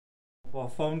our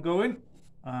phone going,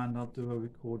 and I'll do a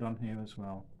record on here as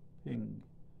well. Ping.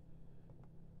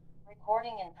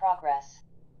 Recording in progress.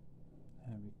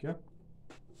 There we go.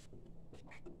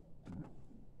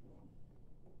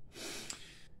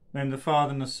 In the name of the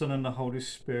Father, and the Son, and the Holy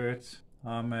Spirit.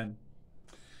 Amen.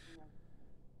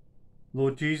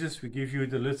 Lord Jesus, we give you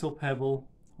the little pebble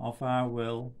of our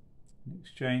will in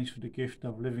exchange for the gift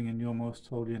of living in your most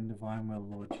holy and divine will,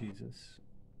 Lord Jesus.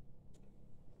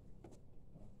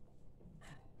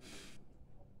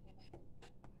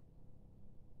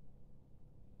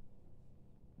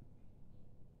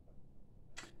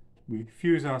 We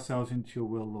fuse ourselves into your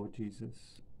will, Lord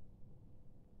Jesus.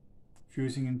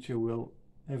 Fusing into your will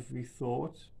every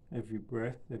thought, every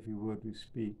breath, every word we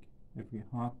speak, every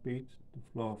heartbeat, the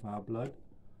flow of our blood,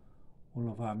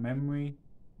 all of our memory,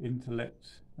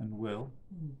 intellect and will.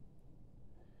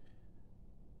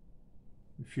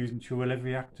 We fuse into your will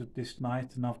every act of this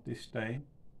night and of this day.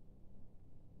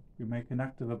 We make an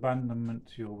act of abandonment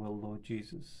to your will, Lord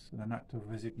Jesus, and an act of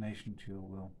resignation to your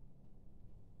will.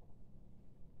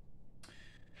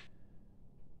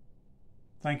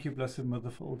 Thank you, Blessed Mother,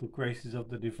 for all the graces of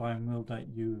the divine will that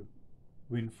you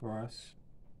win for us.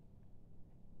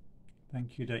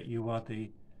 Thank you that you are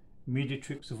the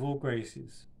mediatrix of all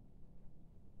graces,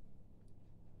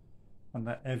 and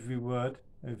that every word,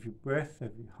 every breath,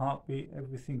 every heartbeat,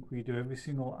 everything we do, every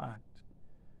single act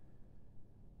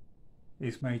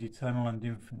is made eternal and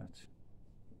infinite.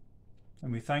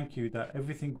 And we thank you that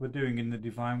everything we're doing in the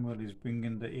divine will is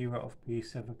bringing the era of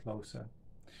peace ever closer.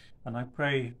 And I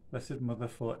pray, Blessed Mother,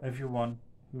 for everyone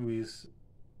who is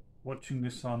watching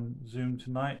this on Zoom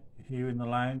tonight, here in the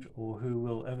lounge, or who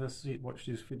will ever watch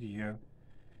this video.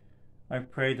 I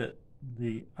pray that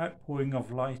the outpouring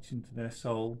of light into their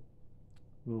soul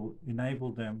will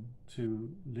enable them to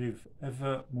live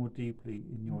ever more deeply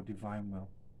in your divine will.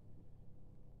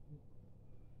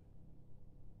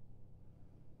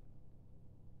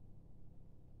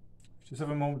 Just have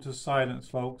a moment of silence,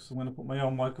 folks. I'm going to put my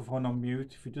own microphone on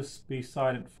mute. If you just be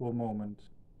silent for a moment.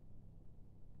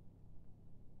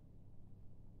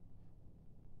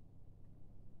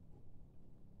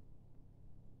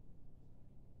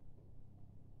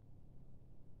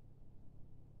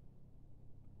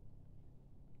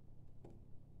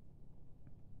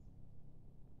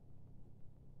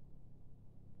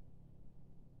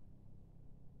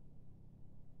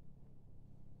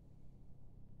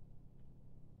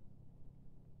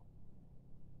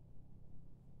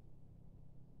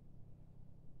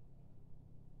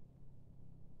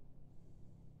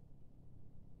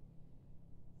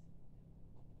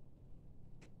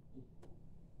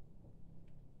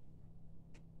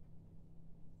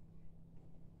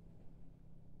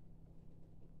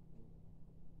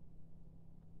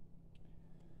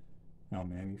 Hail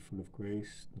Mary, full of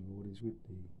grace, the Lord is with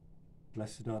thee.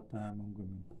 Blessed art thou among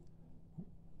women.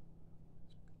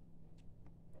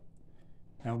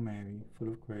 Hail Mary, full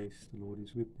of grace, the Lord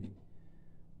is with thee.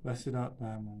 Blessed art thou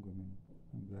among women,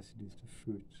 and blessed is the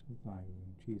fruit of thy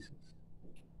womb, Jesus.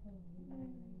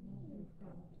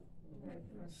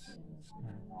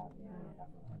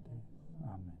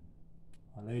 Amen.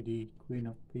 Our Lady, Queen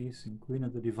of Peace and Queen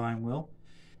of the Divine Will,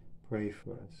 pray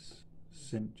for us.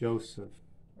 Saint Joseph,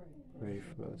 pray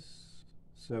for us.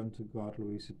 Servant of God,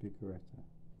 Louisa Picaretta,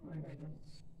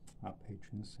 our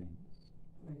patron saints.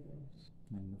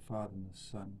 In the Father, and the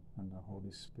Son, and the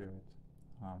Holy Spirit.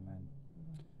 Amen.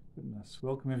 Goodness,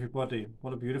 welcome everybody.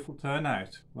 What a beautiful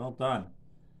turnout. Well done.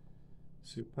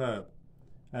 Superb.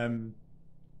 I'm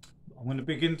going to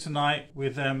begin tonight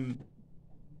with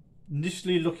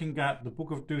initially looking at the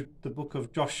book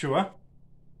of Joshua,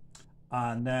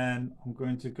 and then I'm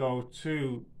going to go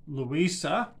to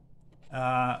Louisa.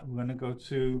 We're going to go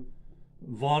to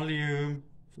volume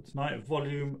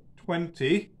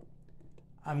 20.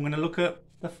 I'm going to look at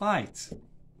the fight.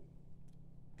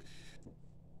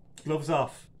 Gloves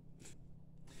off.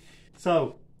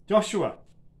 So, Joshua.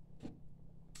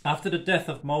 After the death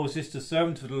of Moses, the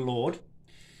servant of the Lord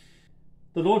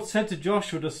said to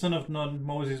Joshua, the son of Nun,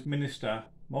 Moses' minister,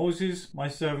 Moses, my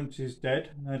servant, is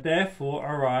dead. Now therefore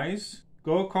arise,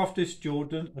 go across this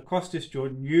Jordan,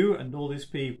 you and all this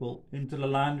people, into the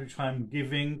land which I am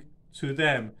giving to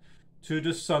them, to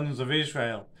the sons of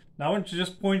Israel. Now I want to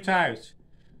just point out,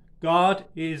 God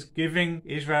is giving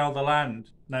Israel the land.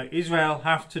 Now Israel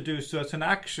have to do certain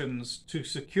actions to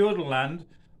secure the land,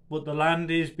 but the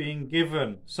land is being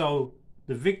given. So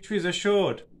the victory is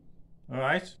assured. All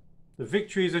right? The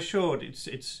victory is assured.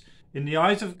 It's in the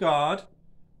eyes of God,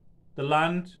 the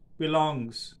land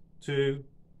belongs to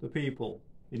the people.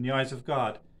 In the eyes of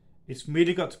God, it's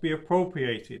merely got to be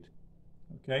appropriated.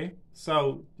 Okay,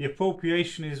 so the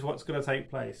appropriation is what's going to take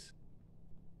place.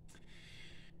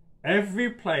 Every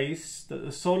place that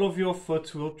the sole of your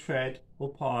foot will tread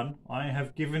upon, I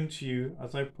have given to you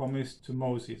as I promised to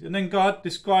Moses. And then God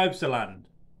describes the land.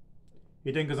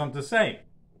 He then goes on to say,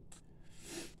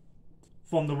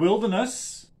 from the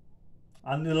wilderness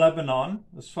and the Lebanon,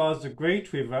 as far as the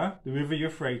great river, the river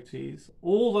Euphrates,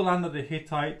 all the land of the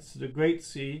Hittites, the great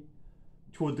sea,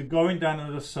 toward the going down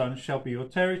of the sun shall be your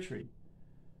territory.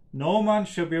 No man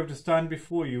shall be able to stand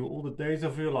before you all the days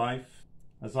of your life.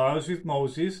 As I was with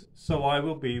Moses, so I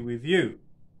will be with you.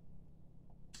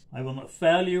 I will not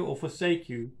fail you or forsake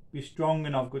you. Be strong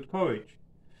and of good courage.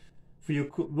 For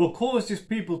you will cause this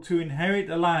people to inherit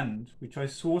the land which I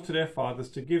swore to their fathers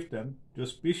to give them.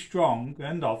 Just be strong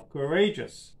and of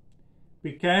courageous.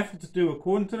 Be careful to do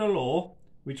according to the law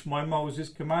which my Moses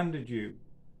commanded you.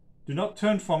 Do not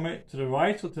turn from it to the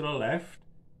right or to the left,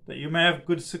 that you may have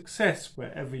good success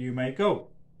wherever you may go.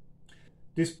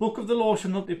 This book of the law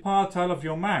shall not depart out of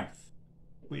your mouth,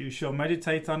 but you shall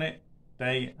meditate on it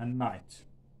day and night,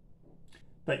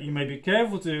 that you may be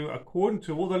careful to do according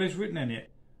to all that is written in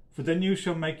it, for then you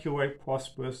shall make your way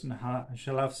prosperous and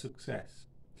shall have success.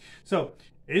 So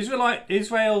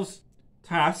Israel's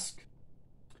task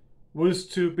was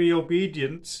to be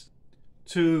obedient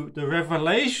to the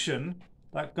revelation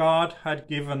that God had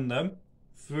given them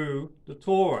through the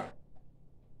Torah.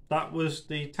 That was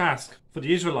the task for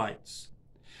the Israelites.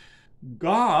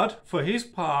 God, for his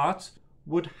part,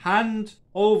 would hand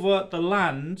over the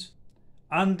land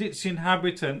and its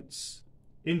inhabitants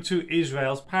into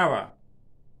Israel's power.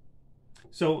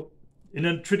 So, in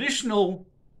a traditional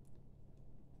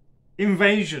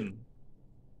invasion,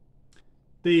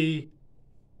 the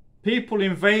people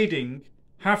invading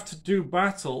have to do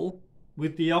battle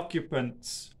with the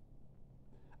occupants.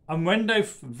 And when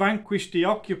they've vanquished the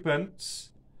occupants,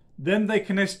 then they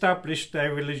can establish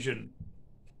their religion.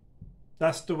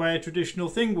 That's the way a traditional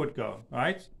thing would go,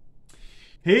 right?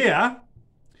 Here,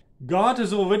 God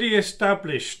has already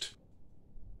established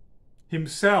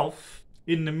himself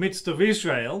in the midst of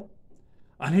Israel,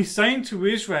 and he's saying to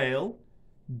Israel,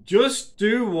 just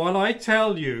do what I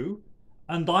tell you,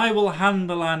 and I will hand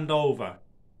the land over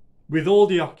with all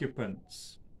the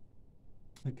occupants.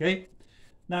 Okay?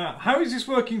 Now, how is this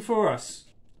working for us?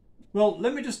 Well,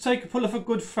 let me just pull up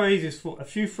a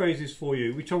few phrases for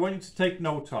you, which I want you to take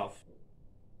note of.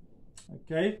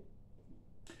 Okay?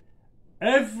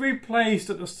 Every place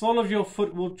that the sole of your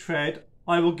foot will tread,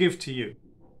 I will give to you,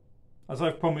 as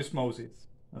I've promised Moses.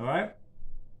 All right?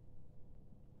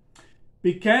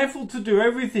 Be careful to do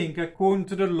everything according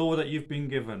to the law that you've been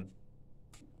given.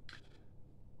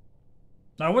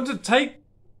 Now, I want to take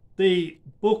the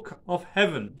book of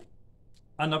heaven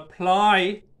and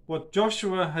apply what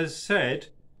Joshua has said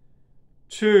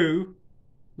to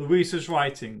Louisa's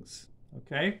writings.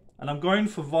 Okay? And I'm going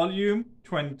for volume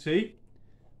 20,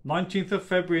 19th of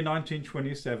February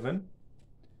 1927.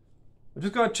 I've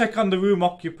just got to check on the room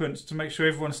occupants to make sure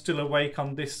everyone's still awake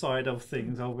on this side of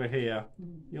things over here.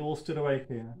 You're all still awake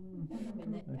here?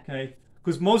 Okay.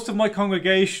 Because most of my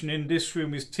congregation in this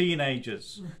room is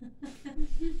teenagers.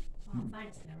 Oh,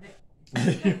 thanks,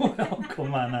 Derek. You're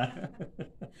welcome, Anna.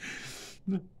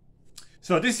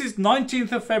 So this is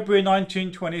 19th of February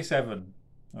 1927.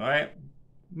 All right.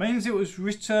 Means it was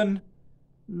written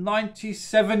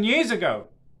 97 years ago.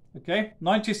 Okay,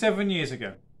 97 years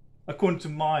ago, according to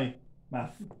my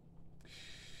math.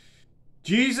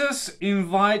 Jesus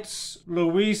invites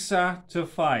Louisa to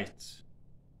fight.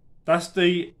 That's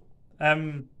the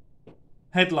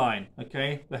headline,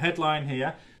 okay? The headline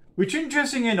here, which,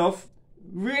 interesting enough,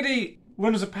 really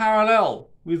runs a parallel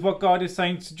with what God is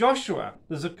saying to Joshua.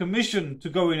 There's a commission to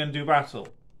go in and do battle.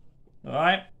 All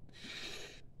right?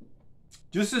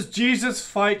 Just as Jesus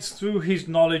fights through his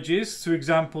knowledges, through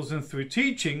examples and through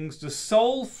teachings, the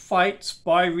soul fights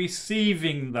by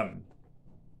receiving them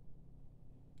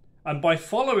and by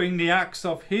following the acts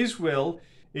of his will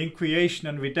in creation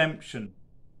and redemption.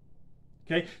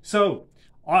 Okay, so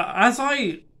as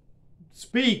I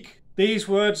speak these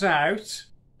words out,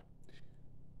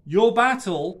 your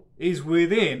battle is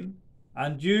within,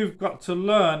 and you've got to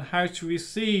learn how to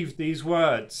receive these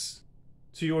words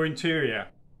to your interior.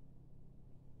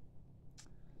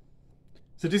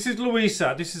 So this is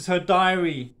Louisa, this is her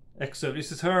diary excerpt,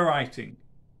 this is her writing.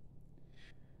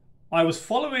 I was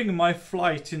following my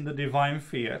flight in the divine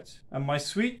fiat, and my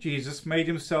sweet Jesus made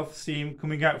himself seem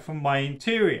coming out from my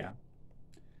interior,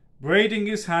 braiding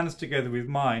his hands together with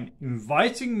mine,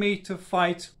 inviting me to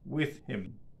fight with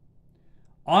him.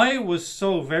 I was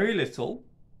so very little,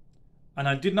 and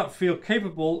I did not feel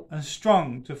capable and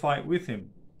strong to fight with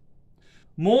him.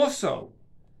 More so,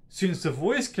 since the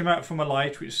voice came out from a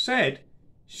light which said,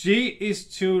 "She is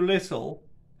too little.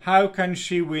 How can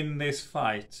she win this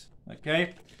fight?"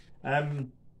 Okay.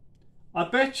 I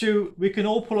bet you we can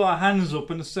all pull our hands up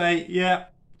and say, yeah,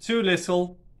 too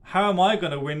little. How am I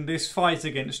going to win this fight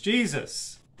against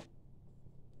Jesus?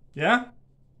 Yeah?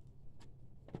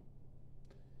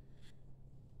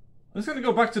 I'm just going to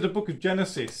go back to the book of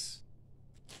Genesis.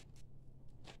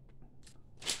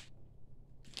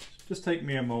 Just take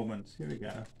me a moment. Here we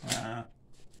go.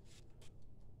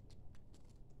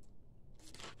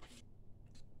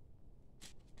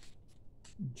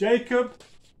 Jacob,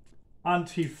 and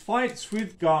he fights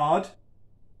with God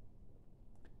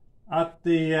at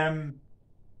the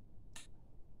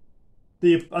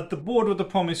border of the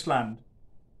Promised Land.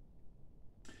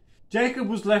 Jacob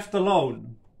was left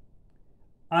alone,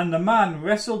 and the man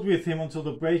wrestled with him until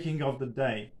the breaking of the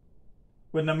day.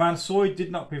 When the man saw he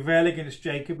did not prevail against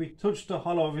Jacob, he touched the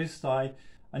hollow of his thigh,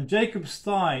 and Jacob's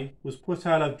thigh was put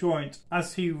out of joint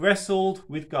as he wrestled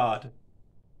with God.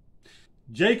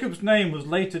 Jacob's name was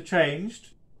later changed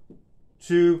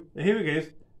to, here it is,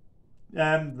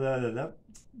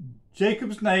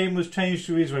 Jacob's name was changed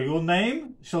to Israel. Your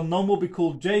name shall no more be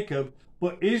called Jacob,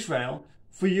 but Israel,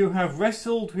 for you have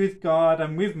wrestled with God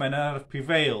and with men and have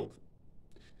prevailed.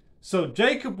 So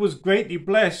Jacob was greatly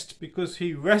blessed because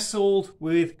he wrestled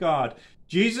with God.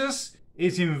 Jesus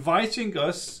is inviting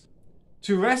us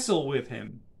to wrestle with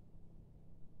him,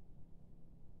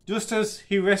 just as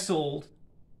he wrestled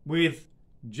with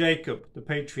Jacob, the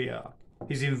patriarch.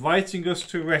 He's inviting us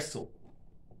to wrestle.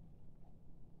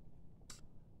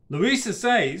 Louisa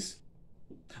says,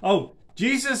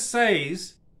 Jesus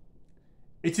says,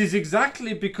 it is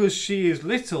exactly because she is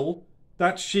little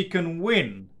that she can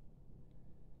win,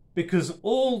 because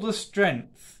all the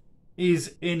strength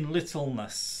is in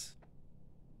littleness.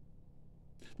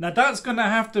 Now that's going to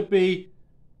have to be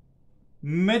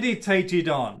meditated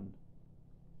on,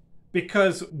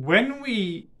 because when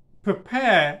we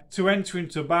prepare to enter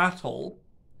into battle,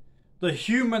 the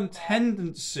human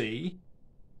tendency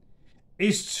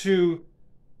is to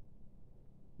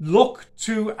look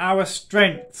to our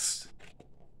strengths.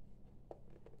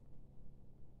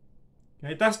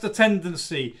 Okay, that's the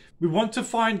tendency. We want to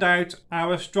find out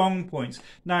our strong points.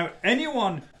 Now,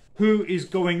 anyone who is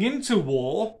going into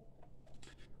war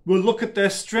will look at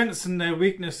their strengths and their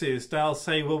weaknesses. They'll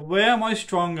say, well, where am I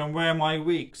strong and where am I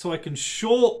weak? So I can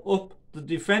shore up the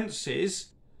defenses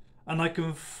and I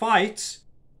can fight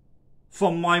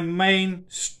from my main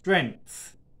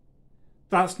strength.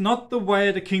 That's not the way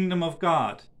of the kingdom of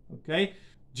God. Okay?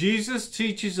 Jesus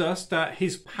teaches us that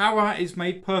his power is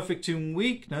made perfect in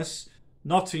weakness,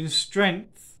 not in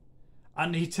strength.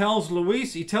 And he tells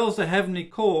the heavenly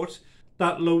court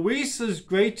that Louisa's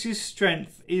greatest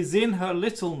strength is in her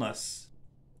littleness.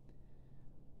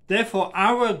 Therefore,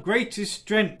 our greatest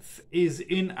strength is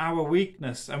in our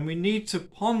weakness, and we need to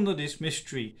ponder this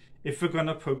mystery if we're going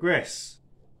to progress.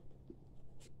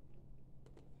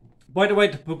 By the way,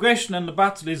 the progression and the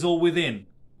battle is all within.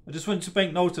 I just wanted to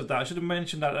make note of that. I should have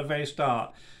mentioned that at the very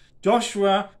start.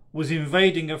 Joshua was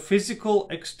invading a physical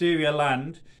exterior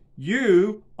land.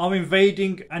 You are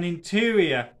invading an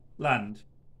interior land.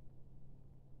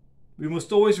 We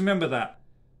must always remember that.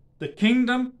 The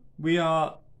kingdom we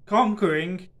are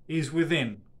conquering is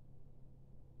within.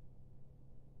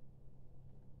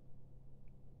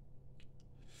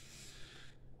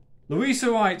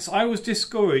 Louisa writes, I was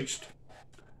discouraged,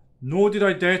 nor did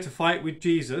I dare to fight with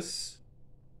Jesus,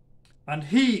 and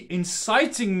he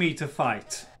inciting me to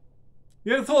fight.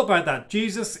 You ever thought about that?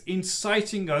 Jesus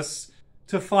inciting us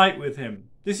to fight with him.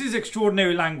 This is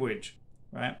extraordinary language,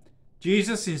 right?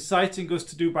 Jesus inciting us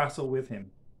to do battle with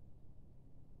him.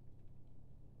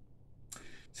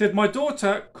 Said, my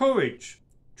daughter, courage,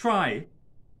 try.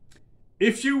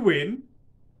 If you win,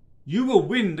 you will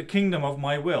win the kingdom of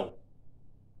my will.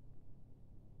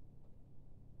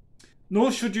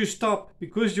 Nor should you stop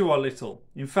because you are little.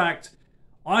 In fact,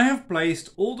 I have placed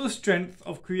all the strength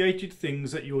of created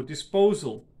things at your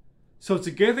disposal. So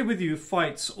together with you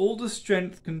fights all the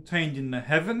strength contained in the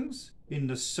heavens, in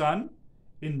the sun,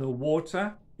 in the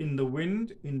water, in the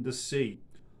wind, in the sea.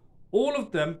 All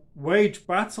of them wage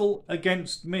battle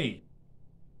against me.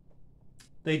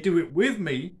 They do it with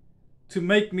me to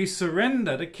make me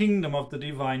surrender the kingdom of the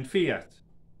divine fiat.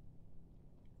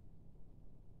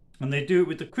 And they do it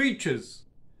with the creatures,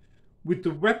 with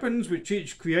the weapons which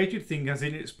each created thing has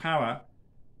in its power,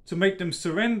 to make them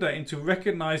surrender into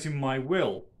recognizing my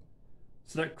will,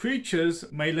 so that creatures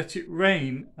may let it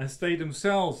reign as they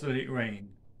themselves let it reign.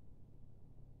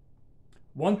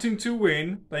 Wanting to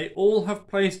win, they all have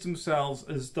placed themselves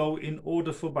as though in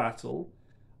order for battle,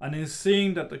 and in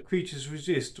seeing that the creatures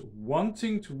resist,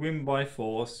 wanting to win by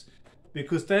force,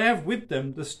 because they have with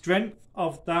them the strength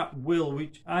of that will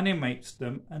which animates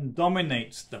them and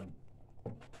dominates them.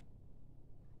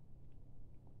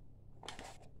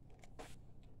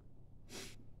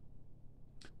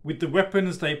 With the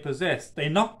weapons they possess, they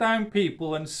knock down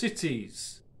people and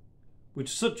cities with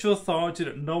such authority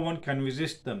that no one can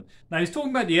resist them. Now he's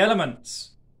talking about the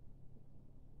elements.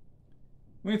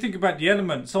 When you think about the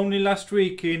elements, only last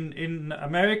week in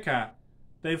America,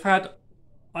 they've had,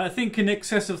 I think, in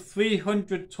excess of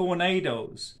 300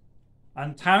 tornadoes,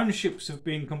 and townships have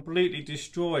been completely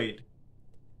destroyed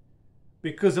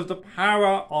because of the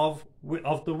power of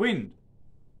the wind.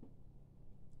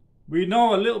 We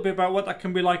know a little bit about what that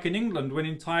can be like in England when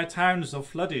entire towns are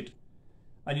flooded,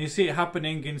 and you see it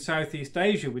happening in Southeast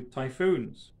Asia with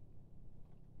typhoons.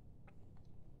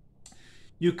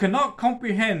 You cannot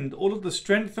comprehend all of the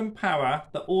strength and power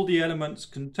that all the elements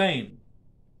contain.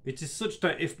 It is such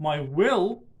that if my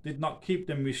will did not keep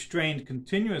them restrained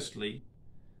continuously,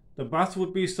 the battle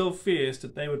would be so fierce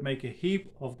that they would make a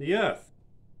heap of the earth.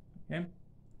 Okay?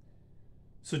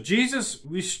 So Jesus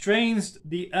restrains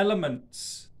the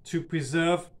elements to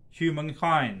preserve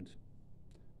humankind.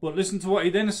 But listen to what he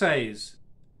then says.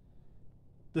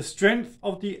 The strength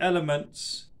of the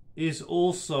elements is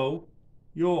also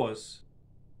yours.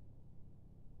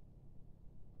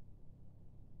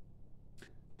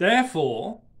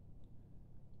 Therefore,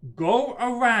 go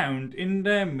around in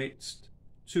their midst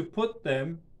to put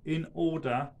them in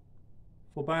order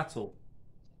for battle.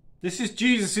 This is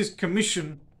Jesus'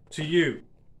 commission to you.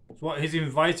 It's what he's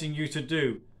inviting you to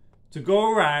do. To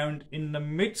go around in the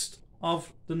midst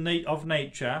of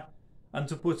nature and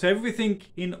to put everything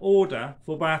in order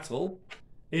for battle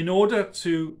in order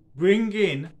to bring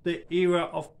in the era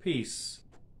of peace.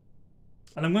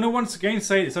 And I'm going to once again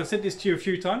say this. I've said this to you a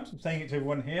few times. I'm saying it to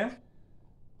everyone here.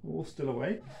 We're all still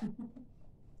awake.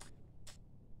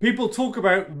 People talk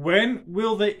about when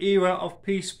will the era of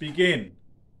peace begin.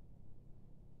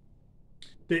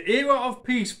 The era of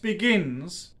peace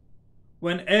begins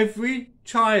when every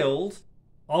child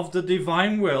of the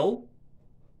divine will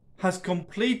has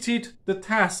completed the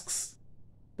tasks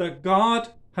that God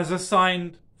has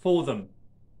assigned for them.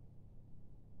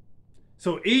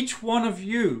 So each one of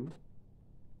you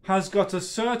has got a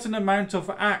certain amount of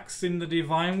acts in the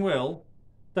divine will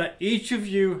that each of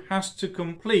you has to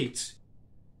complete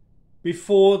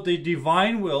before the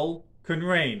divine will can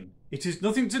reign. It is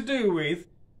nothing to do with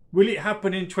will it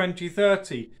happen in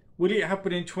 2030, will it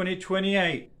happen in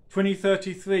 2028,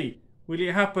 2033, will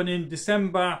it happen in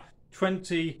December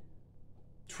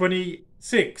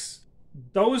 2026.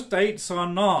 Those dates are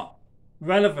not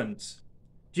relevant.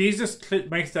 Jesus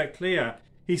makes that clear.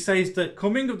 He says that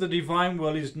coming of the divine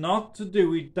will is not to do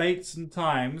with dates and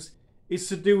times, it's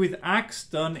to do with acts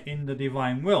done in the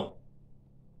divine will.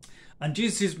 And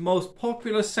Jesus' most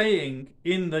popular saying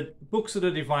in the books of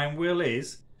the divine will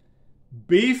is,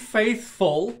 be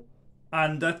faithful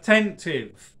and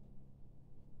attentive.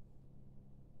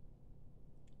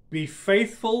 Be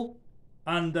faithful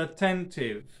and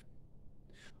attentive.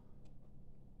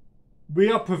 We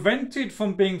are prevented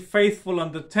from being faithful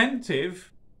and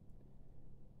attentive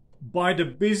by the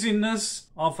busyness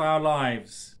of our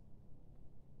lives.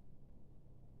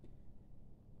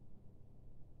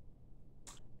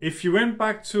 If you went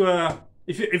back to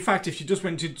if you just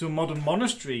went into a modern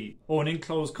monastery or an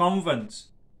enclosed convent,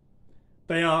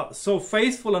 they are so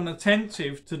faithful and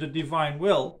attentive to the divine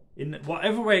will in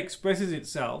whatever way it expresses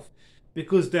itself,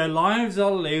 because their lives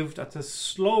are lived at a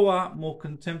slower, more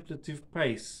contemplative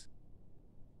pace.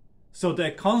 So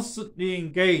they're constantly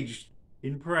engaged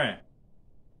in prayer.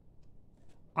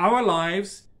 Our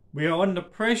lives, we are under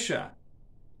pressure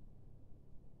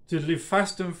to live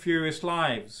fast and furious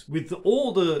lives with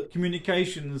all the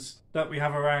communications that we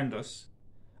have around us.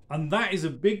 And that is a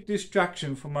big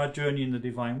distraction from our journey in the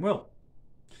divine will.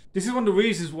 This is one of the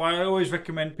reasons why I always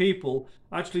recommend people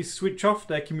actually switch off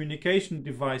their communication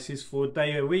devices for a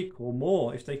day a week or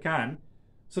more if they can,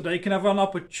 so they can have an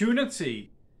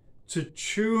opportunity to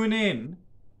tune in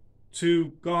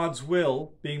to God's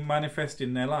will being manifest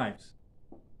in their lives.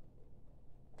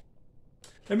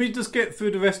 Let me just get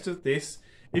through the rest of this.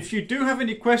 If you do have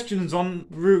any questions en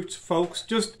route, folks,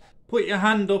 just put your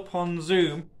hand up on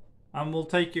Zoom and we'll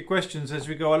take your questions as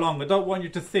we go along. I don't want you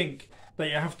to think that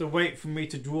you have to wait for me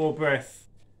to draw breath.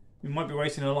 You might be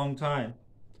waiting a long time.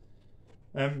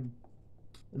 The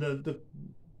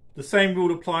same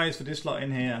rule applies for this lot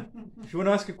in here. If you want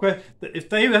to ask a question, if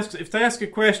they ask a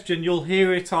question, you'll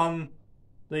hear it on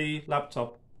the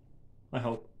laptop. I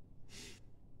hope.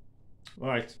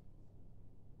 Right.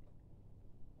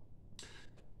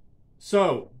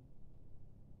 So,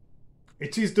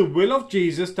 it is the will of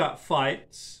Jesus that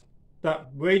fights,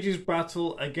 that wages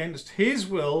battle against his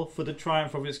will for the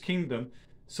triumph of his kingdom.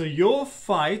 So your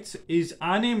fight is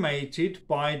animated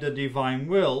by the divine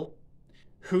will,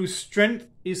 whose strength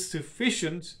is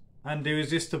sufficient and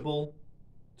irresistible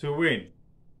to win.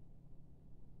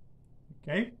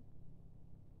 Okay?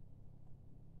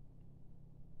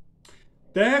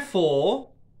 Therefore,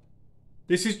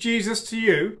 this is Jesus to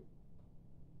you.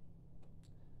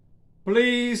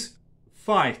 Please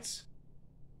fight,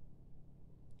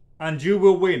 and you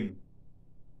will win.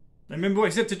 Remember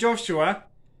what he said to Joshua?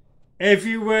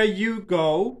 Everywhere you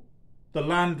go, the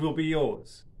land will be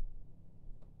yours.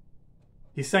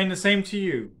 He's saying the same to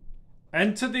you.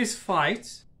 Enter this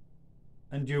fight,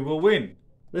 and you will win.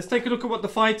 Let's take a look at what the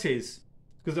fight is,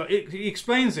 because he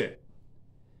explains it.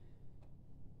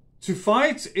 To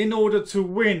fight in order to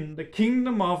win the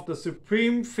kingdom of the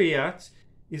supreme fiat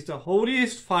is the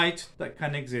holiest fight that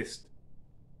can exist.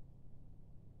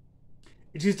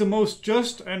 It is the most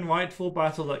just and rightful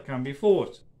battle that can be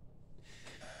fought.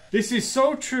 This is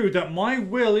so true that my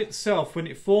will itself, when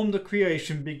it formed the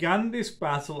creation, began this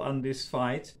battle and this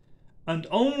fight, and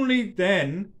only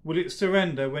then will it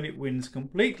surrender when it wins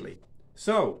completely.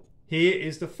 So, here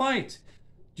is the fight.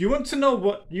 Do you want to know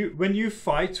what when you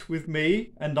fight with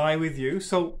me and I with you?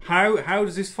 So how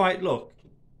does this fight look?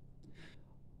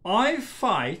 I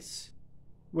fight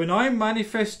when I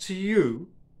manifest to you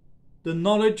the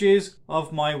knowledges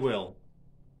of my will.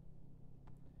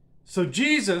 So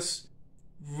Jesus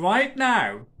right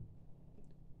now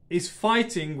is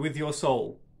fighting with your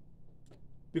soul,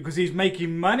 because he's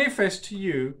making manifest to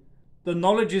you the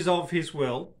knowledges of his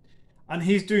will, and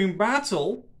he's doing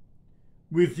battle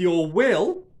with your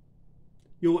will,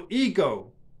 your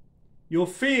ego, your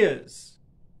fears,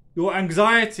 your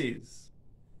anxieties,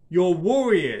 your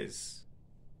worries,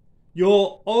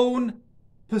 your own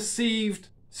perceived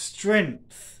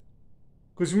strength.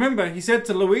 Because remember, he said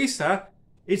to Louisa,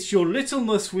 it's your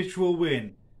littleness which will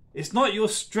win. It's not your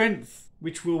strength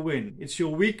which will win. It's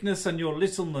your weakness and your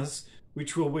littleness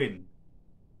which will win.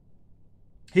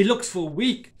 He looks for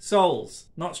weak souls,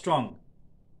 not strong.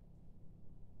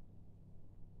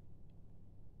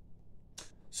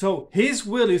 So his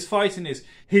will is fighting this.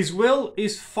 His will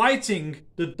is fighting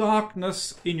the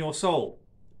darkness in your soul,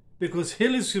 because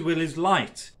his will is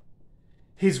light.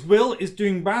 His will is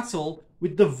doing battle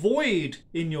with the void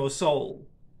in your soul,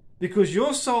 because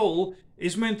your soul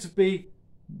is meant to be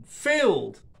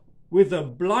filled with a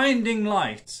blinding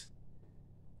light,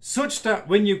 such that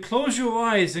when you close your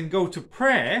eyes and go to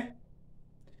prayer,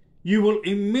 you will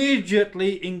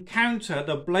immediately encounter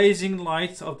the blazing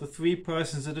light of the three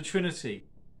persons of the Trinity.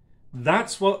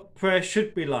 That's what prayer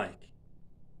should be like.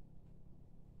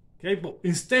 Okay, but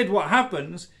instead what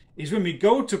happens is when we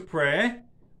go to prayer,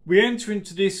 we enter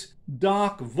into this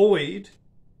dark void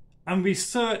and we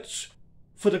search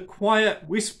for the quiet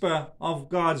whisper of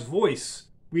God's voice.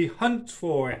 We hunt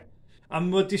for it,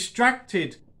 and we're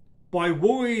distracted by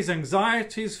worries,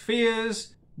 anxieties,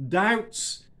 fears,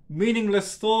 doubts,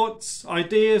 meaningless thoughts,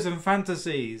 ideas and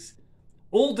fantasies.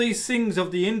 All these things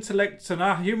of the intellect and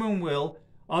our human will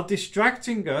are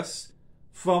distracting us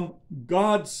from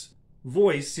God's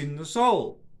voice in the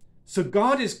soul. So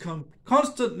God is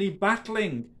constantly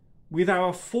battling with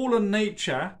our fallen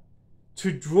nature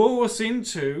to draw us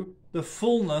into the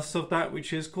fullness of that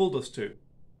which He has called us to.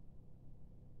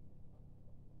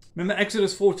 Remember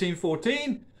Exodus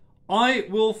 14:14? I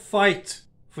will fight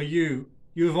for you.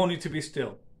 You have only to be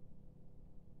still.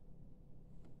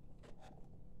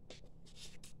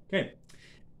 Okay.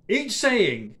 Each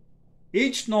saying,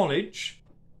 each knowledge,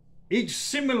 each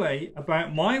simile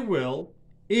about my will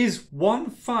is one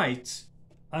fight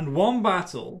and one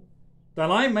battle that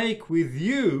I make with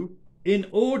you in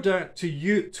order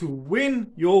to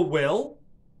win your will,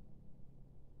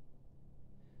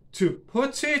 to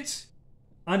put it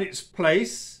on its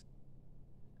place,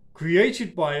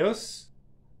 created by us,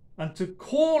 and to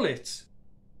call it,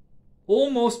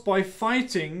 almost by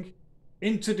fighting,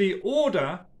 into the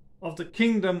order of the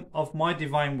kingdom of my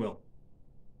divine will.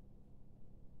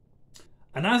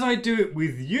 And as I do it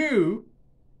with you,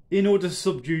 in order to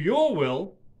subdue your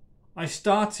will, I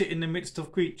start it in the midst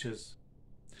of creatures.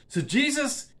 So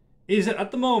Jesus is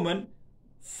at the moment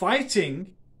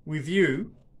fighting with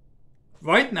you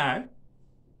right now,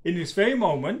 in this very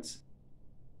moment.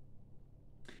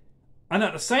 And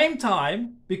at the same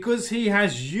time, because He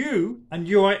has you and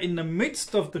you are in the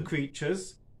midst of the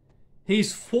creatures,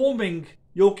 He's forming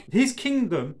His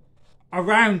kingdom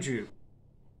around you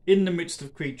in the midst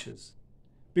of creatures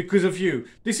because of you.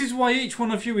 This is why each one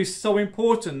of you is so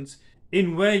important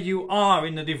in where you are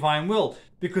in the divine will,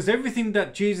 because everything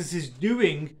that Jesus is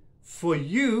doing for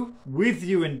you, with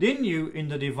you and in you in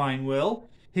the divine will,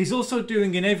 he's also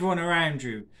doing in everyone around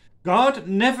you. God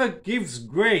never gives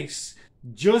grace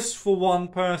just for one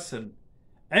person.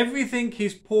 Everything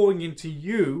he's pouring into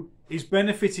you is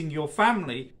benefiting your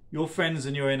family, your friends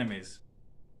and your enemies.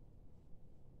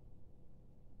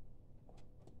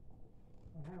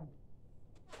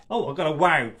 Oh, I got a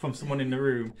wow from someone in the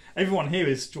room. Everyone here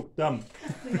is struck dumb.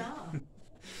 We are.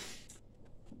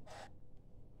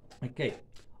 Okay.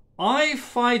 I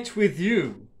fight with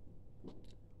you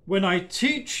when I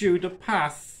teach you the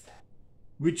path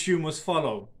which you must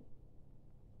follow.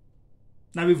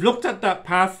 Now, we've looked at that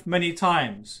path many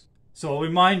times. So I'll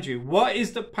remind you, what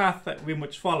is the path that we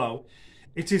must follow?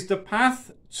 It is the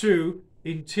path to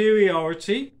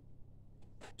interiority,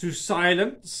 to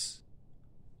silence,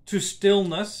 to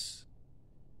stillness,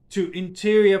 to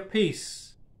interior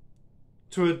peace,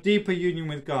 to a deeper union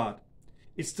with God.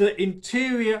 It's the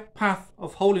interior path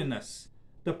of holiness,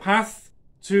 the path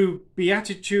to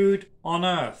beatitude on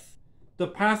earth, the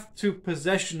path to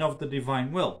possession of the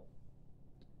divine will.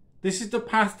 This is the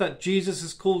path that Jesus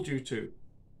has called you to.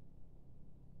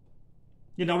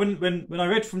 You know, when I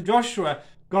read from Joshua,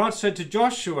 God said to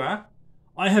Joshua,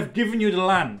 I have given you the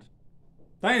land.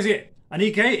 That is it. And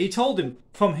he told him,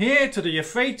 from here to the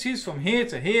Euphrates, from here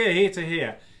to here, here to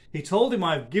here. He told him,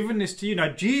 I have given this to you. Now,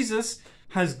 Jesus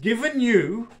has given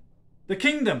you the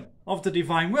kingdom of the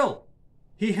divine will.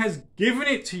 He has given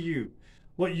it to you.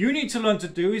 What you need to learn to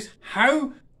do is,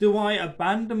 how do I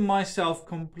abandon myself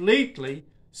completely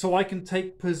so I can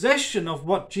take possession of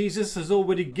what Jesus has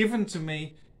already given to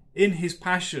me in his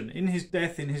passion, in his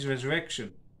death, in his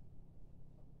resurrection?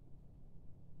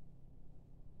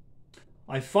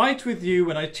 I fight with you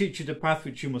when I teach you the path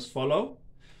which you must follow,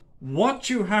 what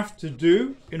you have to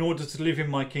do in order to live in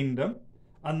my kingdom,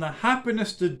 and the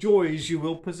happiness, the joys you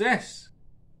will possess.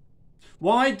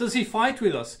 Why does he fight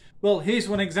with us? Well, here's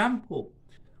one example.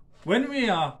 When we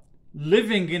are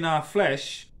living in our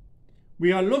flesh,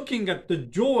 we are looking at the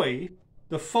joy,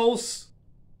 the false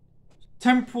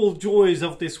temporal joys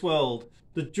of this world,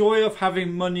 the joy of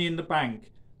having money in the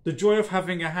bank, the joy of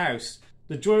having a house,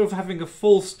 the joy of having a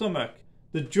full stomach,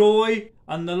 the joy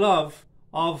and the love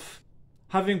of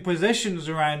having possessions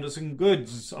around us and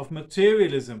goods, of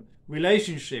materialism,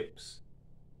 relationships.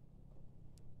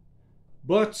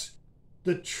 But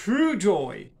the true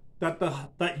joy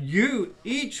that you,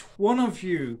 each one of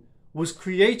you, was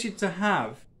created to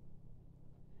have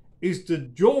is the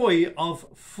joy of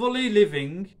fully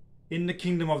living in the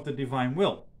kingdom of the divine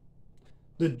will.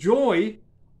 The joy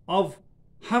of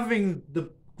having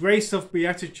the grace of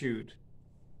beatitude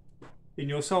in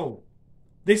your soul.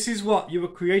 This is what you were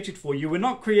created for. You were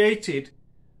not created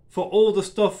for all the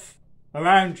stuff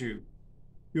around you.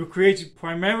 You were created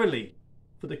primarily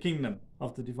for the kingdom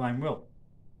of the divine will.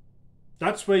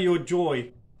 That's where your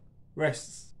joy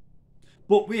rests.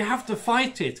 But we have to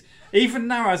fight it. Even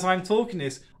now, as I'm talking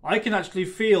this, I can actually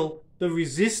feel the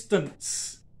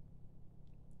resistance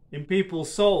in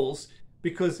people's souls,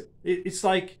 because it's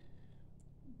like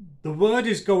the word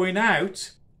is going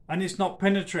out and it's not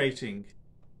penetrating.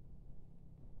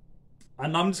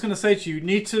 And I'm just going to say to you, you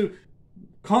need to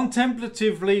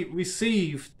contemplatively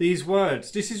receive these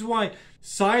words. This is why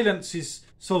silence is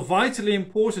so vitally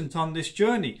important on this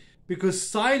journey, because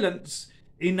silence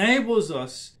enables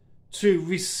us to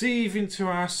receive into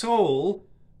our soul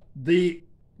the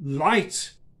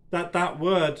light that that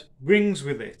word brings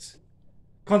with it.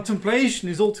 Contemplation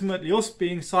is ultimately us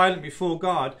being silent before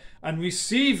God and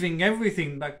receiving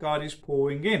everything that God is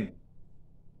pouring in.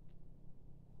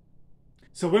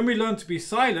 So when we learn to be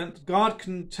silent, God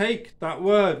can take that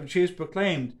word which is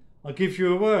proclaimed. I'll give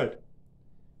you a word.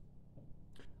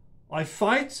 I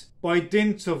fight by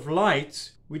dint of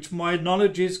light which my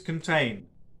knowledges contain.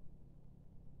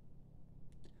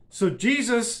 So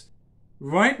Jesus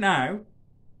right now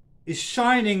is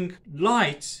shining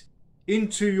light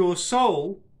into your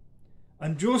soul,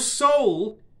 and your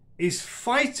soul is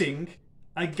fighting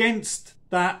against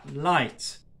that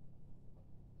light.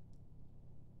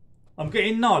 I'm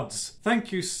getting nods.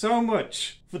 Thank you so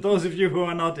much for those of you who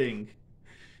are nodding.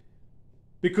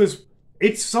 Because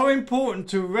it's so important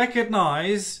to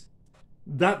recognize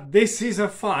that this is a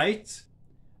fight,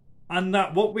 and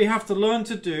that what we have to learn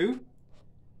to do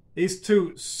is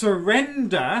to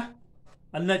surrender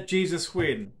and let Jesus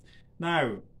win.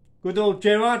 Now, good old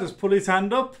Gerard has put his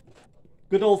hand up.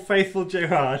 Good old faithful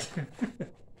Gerard. Understand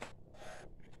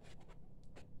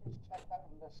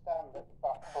that the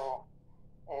battle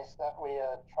is that we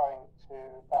are trying to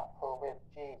battle with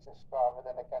Jesus rather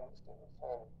than against him.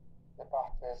 So the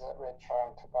battle is that we're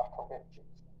trying to battle with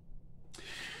Jesus?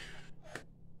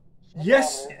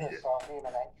 Yes. It's our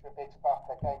human nature would be to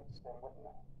battle against him, wouldn't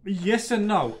it? Yes and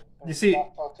no. So You see,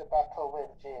 to battle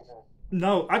with Jesus.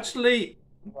 no, actually,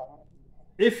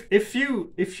 if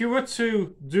you were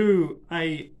to do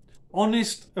a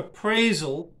honest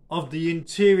appraisal of the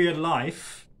interior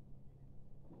life,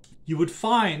 you would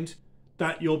find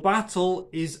that your battle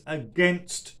is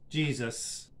against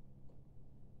Jesus.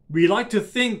 We like to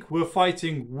think we're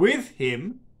fighting with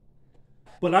him,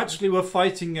 but actually we're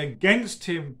fighting against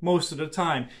him most of the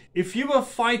time. If you were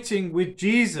fighting with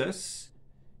Jesus,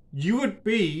 you would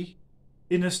be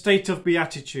in a state of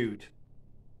beatitude.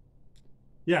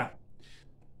 Yeah.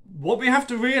 What we have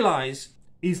to realize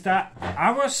is that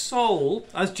our soul,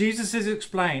 as Jesus has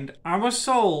explained, our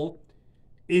soul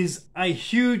is a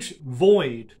huge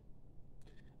void.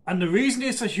 And the reason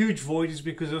it's a huge void is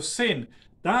because of sin.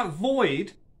 That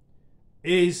void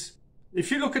is,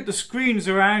 if you look at the screens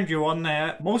around you on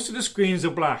there, most of the screens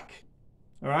are black.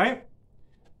 All right?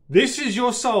 This is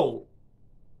your soul.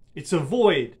 It's a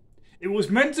void. It was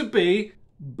meant to be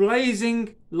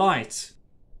blazing light.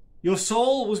 Your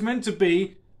soul was meant to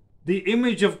be the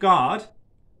image of God,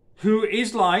 who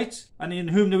is light and in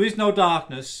whom there is no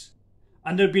darkness,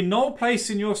 and there'd be no place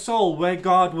in your soul where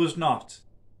God was not.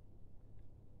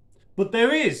 But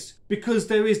there is, because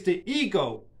there is the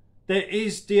ego, there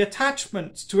is the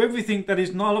attachment to everything that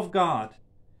is not of God,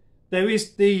 there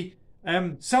is the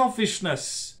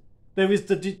selfishness, there is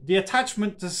the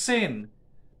attachment to sin.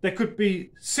 There could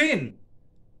be sin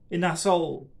in our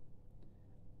soul,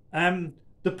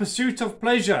 the pursuit of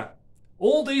pleasure.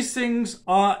 All these things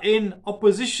are in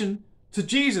opposition to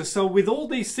Jesus. So with all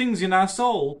these things in our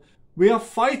soul, we are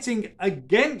fighting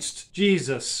against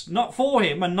Jesus, not for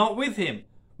him and not with him.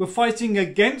 We're fighting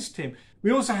against him.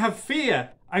 We also have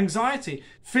fear, anxiety,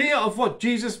 fear of what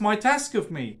Jesus might ask of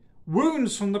me,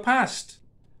 wounds from the past,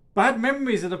 bad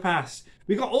memories of the past.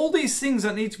 We've got all these things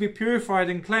that need to be purified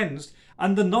and cleansed,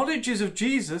 and the knowledges of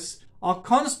Jesus are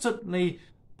constantly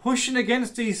pushing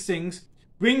against these things,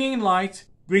 bringing light,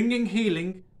 bringing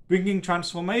healing, bringing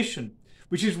transformation,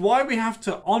 which is why we have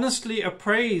to honestly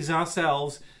appraise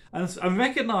ourselves and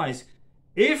recognize,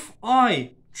 if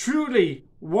I truly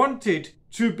wanted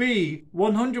to be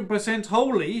 100%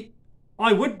 holy,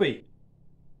 I would be.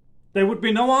 There would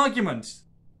be no arguments.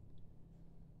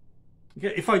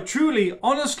 Okay, if I truly,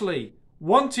 honestly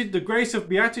wanted the grace of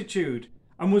beatitude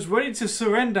and was ready to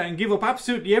surrender and give up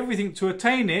absolutely everything to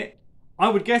attain it, I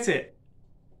would get it.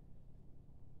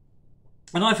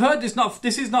 And I've heard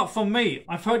this is not from me.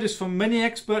 I've heard this from many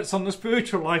experts on the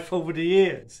spiritual life over the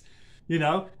years. You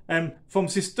know, from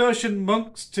Cistercian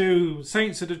monks to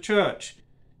saints of the church.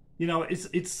 You know,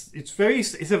 it's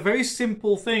a very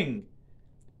simple thing.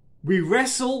 We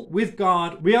wrestle with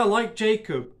God. We are like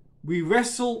Jacob. We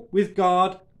wrestle with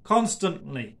God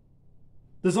constantly.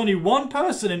 There's only one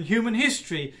person in human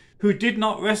history who did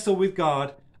not wrestle with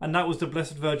God, and that was the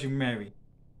Blessed Virgin Mary.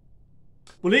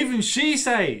 Well, even she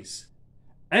says,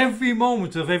 every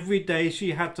moment of every day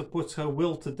she had to put her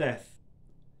will to death.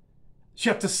 She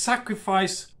had to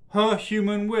sacrifice her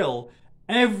human will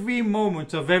every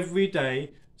moment of every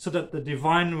day so that the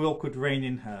divine will could reign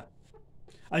in her.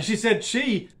 And she said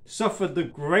she suffered the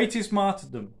greatest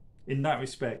martyrdom in that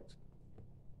respect.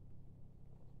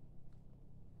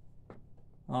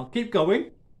 I'll keep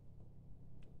going.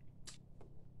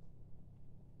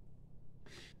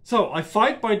 So, I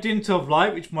fight by dint of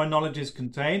light, which my knowledge is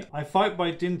contained. I fight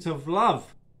by dint of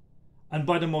love, and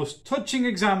by the most touching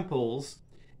examples,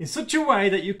 in such a way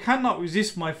that you cannot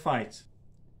resist my fight.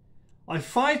 I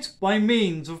fight by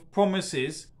means of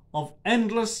promises of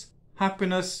endless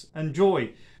happiness and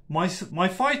joy. My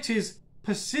fight is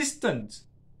persistent,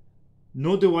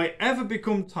 nor do I ever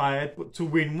become tired, but to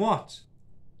win what?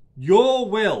 Your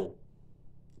will.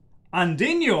 And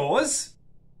in yours,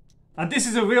 and this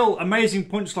is a real amazing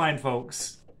punchline,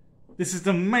 folks. This is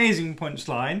an amazing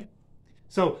punchline.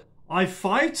 So, I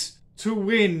fight to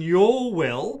win your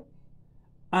will,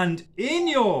 and in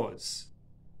yours,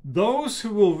 those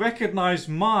who will recognize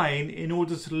mine in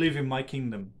order to live in my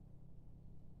kingdom.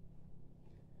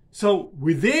 So,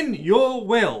 within your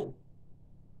will,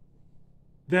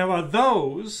 there are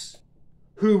those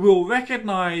who will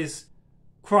recognize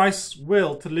Christ's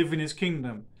will to live in his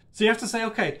kingdom. So you have to say,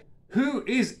 okay, who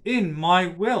is in my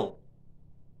will?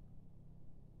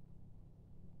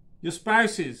 Your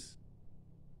spouses,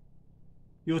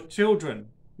 your children,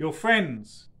 your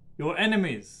friends, your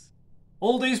enemies,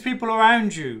 all these people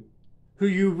around you who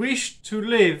you wish to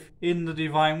live in the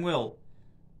divine will.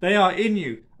 They are in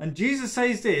you. And Jesus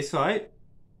says this, right?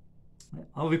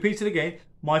 I'll repeat it again.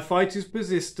 My fight is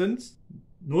persistent,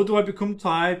 nor do I become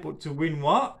tired, but to win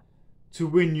what? To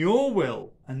win your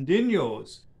will and in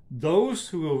yours, those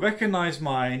who will recognize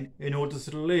mine in order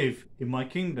to live in my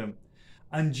kingdom.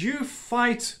 And you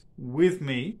fight with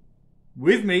me,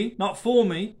 not for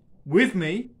me, with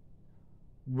me,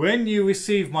 when you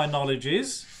receive my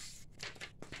knowledges,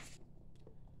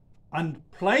 and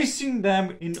placing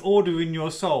them in order in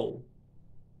your soul,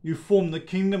 you form the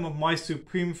kingdom of my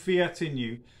supreme fiat in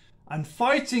you, and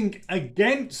fighting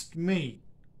against me,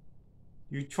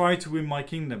 you try to win my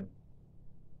kingdom.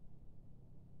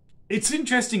 It's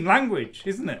interesting language,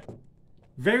 isn't it?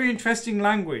 Very interesting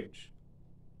language.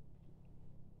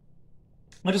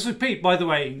 I just repeat, by the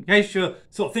way, in case you're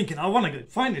sort of thinking, I want to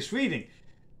find this reading.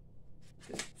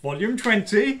 Volume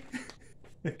 20,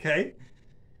 okay,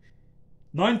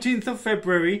 19th of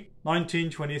February,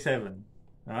 1927,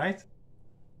 all right?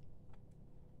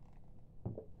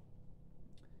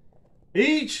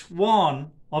 Each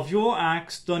one of your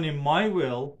acts done in my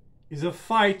will is a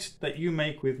fight that you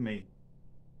make with me.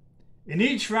 In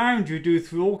each round you do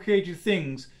through all created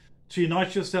things to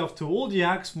unite yourself to all the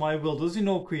acts my will does in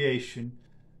all creation.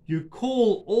 You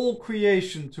call all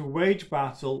creation to wage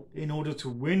battle in order to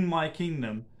win my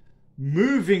kingdom,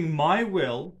 moving my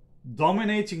will,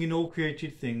 dominating in all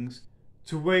created things,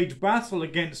 to wage battle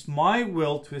against my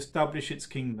will to establish its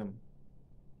kingdom.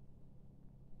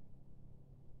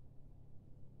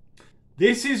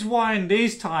 This is why in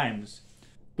these times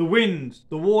the wind,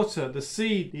 the water, the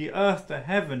sea, the earth, the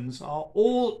heavens are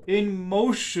all in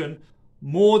motion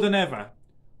more than ever,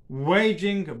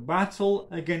 waging a battle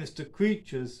against the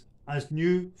creatures as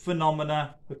new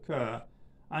phenomena occur,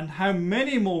 and how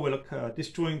many more will occur,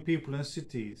 destroying people and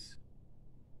cities.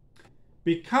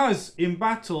 Because in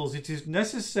battles it is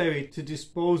necessary to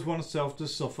dispose oneself to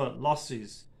suffer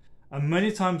losses, and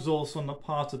many times also on the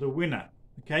part of the winner.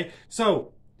 Okay,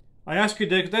 so I ask you,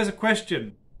 there's a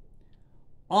question.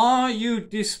 Are you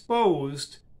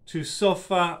disposed to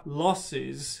suffer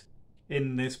losses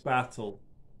in this battle?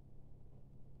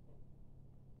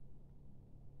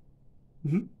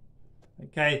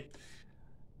 Okay.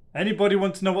 Anybody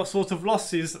want to know what sort of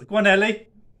losses? Go on, Ellie.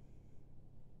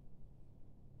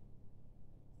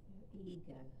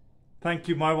 Ego. Thank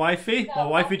you, my wifey. My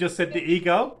wifey just said the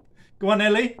ego. Go on,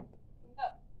 Ellie.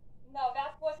 No,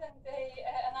 that wasn't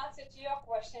an answer to your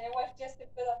question. It was just a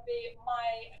bit of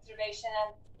my observation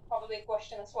and probably a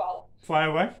question as well. Fire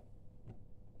away.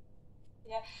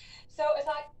 Yeah. So it's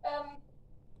like,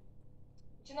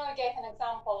 Gino gave an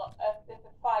example of the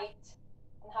fight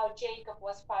and how Jacob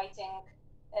was fighting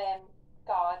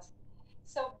God.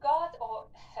 So God, or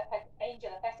angel,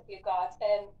 effectively God,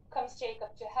 comes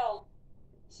Jacob to help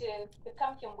to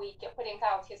become him weaker, putting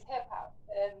out his hair power.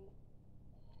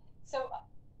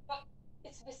 But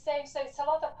it's the same. So it's a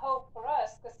lot of hope for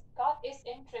us because God is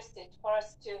interested for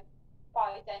us to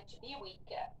fight and to be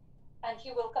weaker, and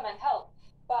He will come and help.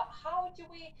 But how do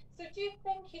we? So do you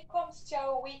think He comes to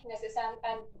our weaknesses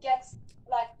and gets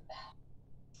like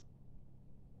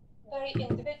very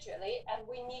individually, and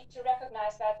we need to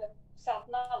recognize that with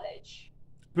self-knowledge?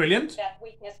 Brilliant. That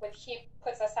weakness which He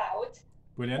puts us out.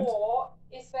 Brilliant. Or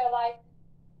is there like,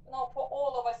 no, for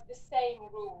all of us the same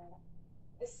rule,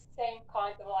 the same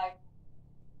kind of like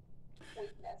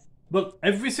weakness? Well,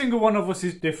 every single one of us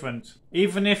is different.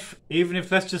 Even if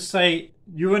let's just say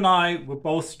you and I were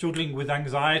both struggling with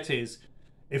anxieties,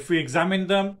 if we examine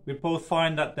them, we both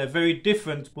find that they're very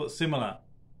different but similar.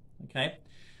 Okay?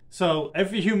 So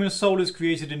every human soul is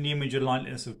created in the image and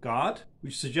likeness of God,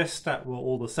 which suggests that we're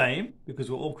all the same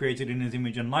because we're all created in His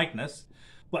image and likeness.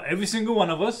 But every single one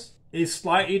of us is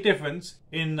slightly different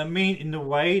in the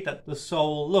way that the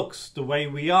soul looks, the way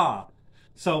we are.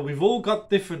 So we've all got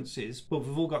differences, but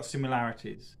we've all got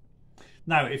similarities.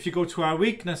 Now, if you go to our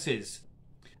weaknesses,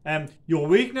 your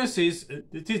weaknesses,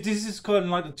 this is kind of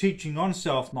like the teaching on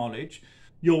self-knowledge.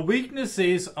 Your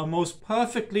weaknesses are most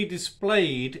perfectly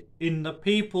displayed in the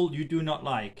people you do not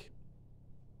like,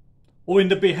 or in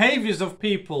the behaviors of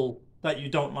people that you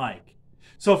don't like.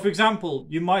 So, for example,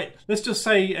 you might, let's just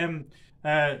say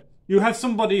you have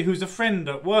somebody who's a friend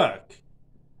at work,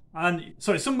 and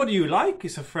so it's somebody you like,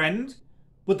 it's a friend,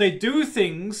 but they do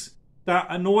things that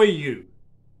annoy you,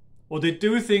 or they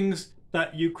do things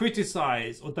that you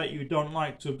criticize or that you don't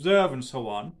like to observe and so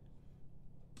on.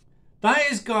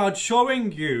 That is God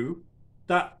showing you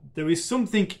that there is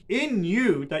something in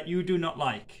you that you do not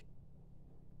like.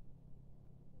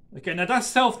 Okay, now that's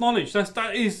self-knowledge.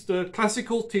 That is the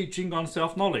classical teaching on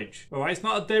self-knowledge. All right, it's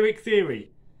not a Derrick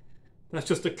theory. That's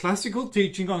just a classical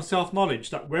teaching on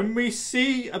self-knowledge, that when we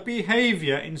see a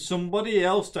behavior in somebody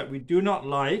else that we do not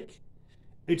like,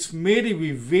 It's merely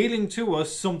revealing to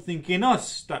us something in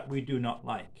us that we do not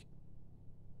like.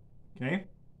 Okay?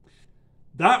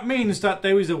 That means that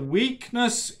there is a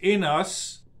weakness in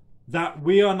us that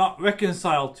we are not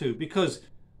reconciled to, because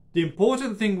the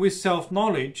important thing with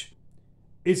self-knowledge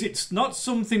is it's not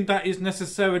something that is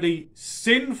necessarily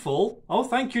sinful. Oh,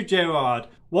 thank you, Gerard.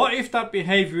 What if that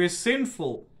behavior is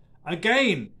sinful?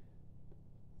 Again,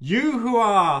 you who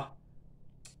are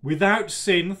without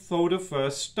sin, throw the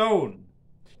first stone.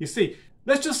 You see,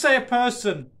 let's just say a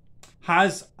person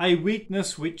has a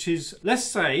weakness which is, let's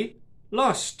say,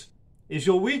 lust is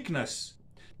your weakness.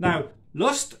 Now,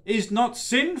 lust is not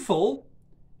sinful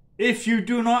if you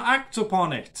do not act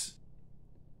upon it.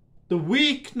 The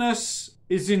weakness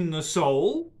is in the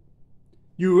soul.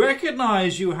 You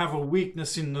recognize you have a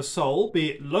weakness in the soul,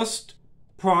 be it lust,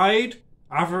 pride,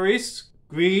 avarice,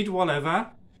 greed,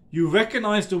 whatever. You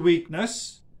recognize the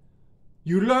weakness.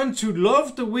 You learn to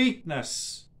love the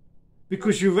weakness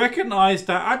because you recognize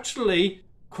that actually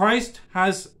Christ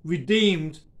has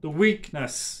redeemed the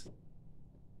weakness.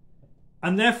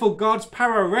 And therefore God's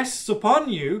power rests upon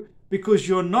you because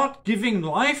you're not giving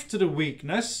life to the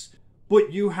weakness,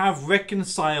 but you have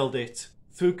reconciled it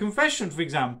through confession, for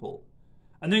example.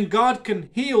 And then God can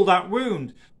heal that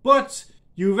wound, but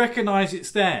you recognize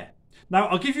it's there. Now,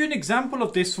 I'll give you an example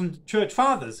of this from the church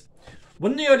fathers.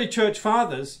 One of the early church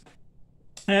fathers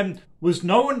was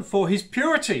known for his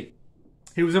purity.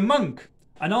 He was a monk,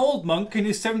 an old monk in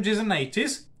his 70s and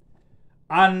 80s.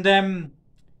 And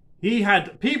he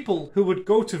had people who would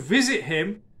go to visit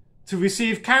him to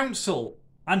receive counsel.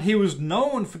 And he was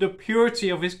known for the purity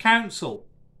of his counsel.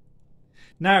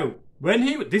 Now, when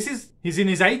he's in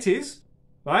his 80s,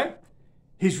 right?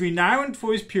 He's renowned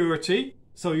for his purity,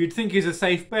 so you'd think he's a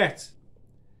safe bet.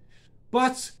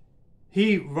 But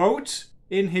he wrote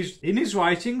in his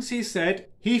writings, he said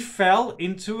he fell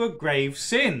into a grave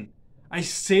sin, a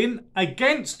sin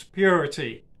against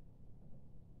purity.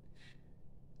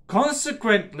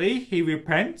 Consequently, he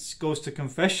repents, goes to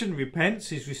confession,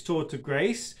 repents, is restored to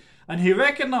grace, and he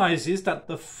recognizes that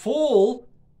the fall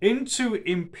into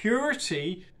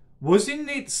impurity was in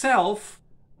itself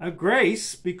a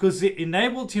grace because it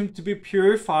enabled him to be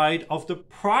purified of the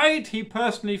pride he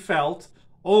personally felt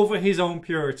over his own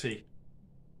purity.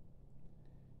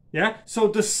 Yeah, so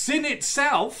the sin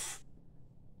itself,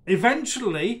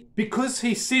 eventually, because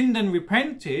he sinned and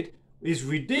repented, is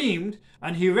redeemed,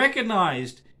 and he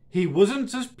recognized he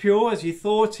wasn't as pure as he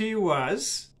thought he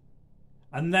was,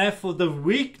 and therefore the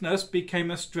weakness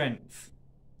became a strength.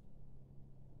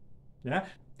 Yeah,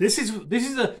 this is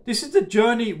the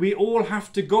journey we all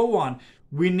have to go on.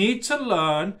 We need to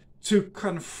learn to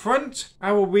confront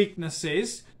our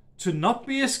weaknesses, to not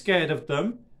be scared of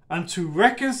them, and to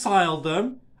reconcile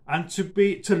them, and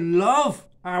to love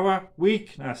our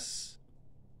weakness.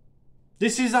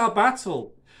 This is our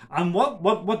battle. And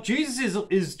what Jesus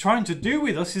is trying to do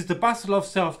with us is the battle of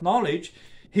self-knowledge.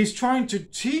 He's trying to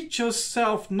teach us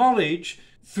self-knowledge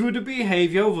through the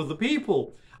behavior of other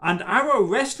people. And our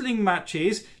wrestling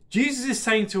matches, Jesus is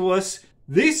saying to us,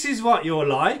 this is what you're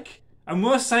like. And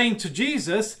we're saying to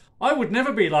Jesus, I would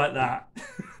never be like that.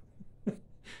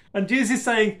 And Jesus is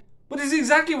saying, but it's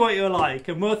exactly what you're like.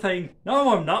 And we're saying,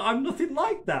 no, I'm not. I'm nothing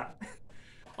like that.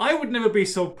 I would never be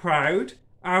so proud,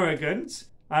 arrogant,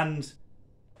 and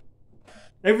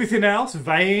everything else,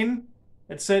 vain,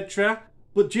 etc.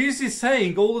 But Jesus is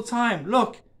saying all the time,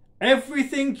 look,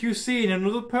 everything you see in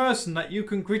another person that you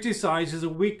can criticize is a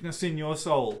weakness in your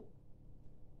soul.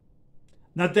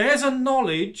 Now there's a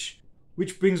knowledge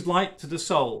which brings light to the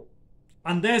soul.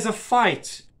 And there's a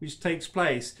fight which takes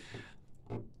place.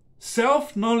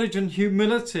 Self-knowledge and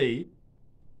humility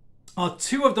are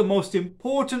two of the most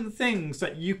important things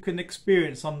that you can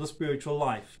experience on the spiritual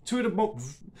life. Two of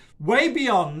the way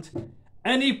beyond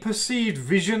any perceived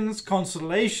visions,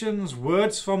 consolations,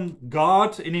 words from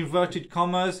God in inverted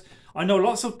commas. I know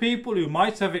lots of people who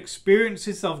might have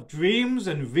experiences of dreams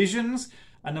and visions,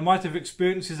 and they might have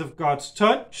experiences of God's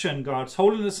touch and God's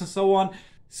holiness and so on.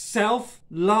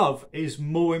 Self-love is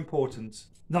more important.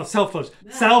 Not self-love,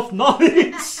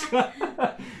 self-knowledge.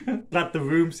 Glad the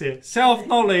room's here.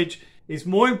 Self-knowledge is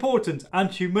more important, and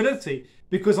humility,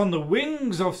 because on the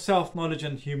wings of self-knowledge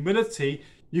and humility,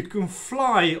 you can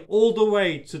fly all the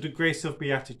way to the grace of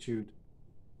beatitude.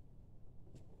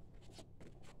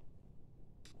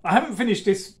 I haven't finished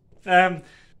this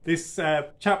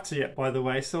chapter yet, by the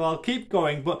way, so I'll keep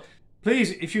going. But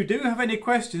please, if you do have any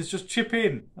questions, just chip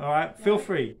in. All right, feel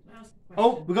free.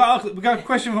 Oh, we got a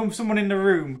question from someone in the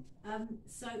room.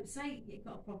 So, say you've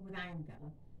got a problem with anger.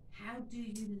 How do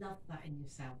you love that in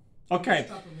yourself? Okay. You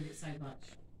struggle with it so much.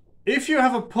 If you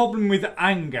have a problem with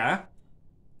anger,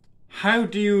 how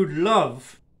do you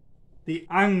love the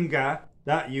anger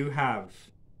that you have?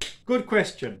 Good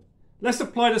question. Let's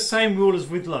apply the same rule as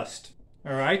with lust.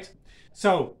 All right.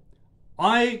 So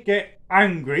I get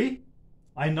angry.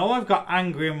 I know I've got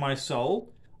anger in my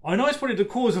soul. I know it's probably the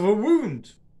cause of a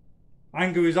wound.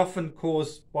 Anger is often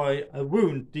caused by a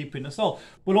wound deep in the soul.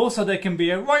 But also there can be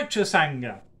a righteous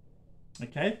anger.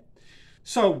 Okay.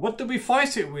 So what do we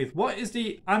fight it with? What is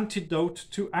the antidote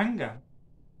to anger?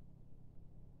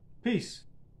 Peace.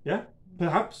 Yeah.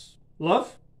 Perhaps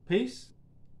love. Peace.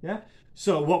 Yeah.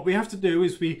 So what we have to do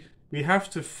is we have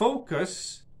to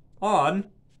focus on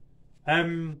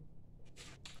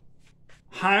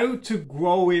how to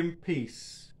grow in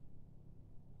peace.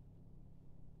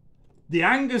 The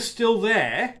anger's still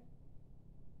there,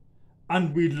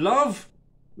 and we love.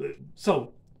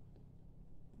 So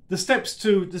the steps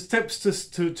to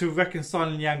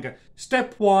reconciling the anger.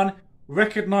 Step 1: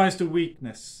 recognize the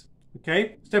weakness.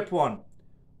 Okay. Step 1: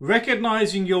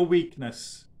 recognizing your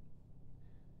weakness.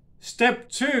 Step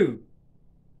 2: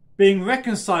 being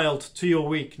reconciled to your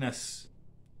weakness.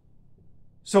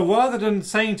 So rather than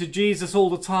saying to Jesus all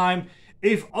the time,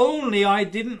 if only I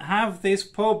didn't have this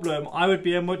problem, I would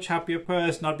be a much happier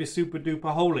person, I'd be super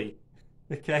duper holy.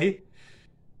 Okay?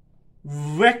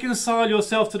 Reconcile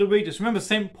yourself to the weakness. Remember,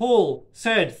 St. Paul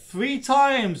said, 3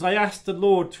 times I asked the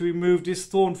Lord to remove this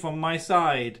thorn from my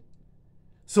side.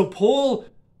 So Paul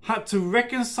had to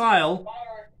reconcile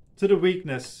to the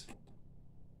weakness.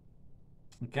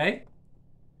 Okay?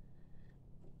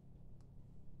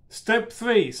 Step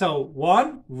 3. So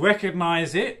 1,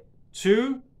 recognize it.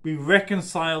 2, be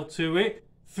reconciled to it.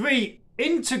 3,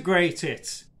 integrate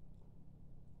it.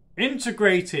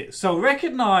 Integrate it. So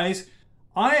recognize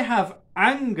I have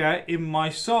anger in my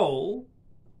soul,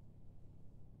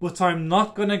 but I'm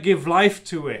not going to give life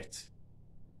to it.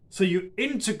 So you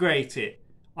integrate it.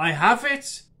 I have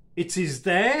it. It is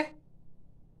there,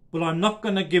 but I'm not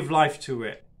going to give life to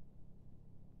it.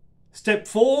 Step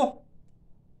 4,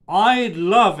 I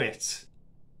love it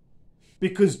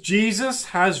because Jesus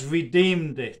has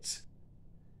redeemed it.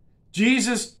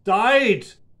 Jesus died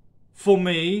for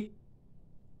me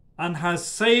and has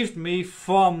saved me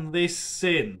from this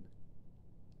sin.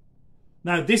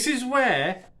 Now, this is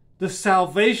where the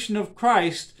salvation of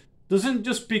Christ doesn't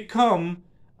just become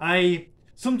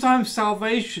sometimes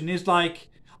salvation is like,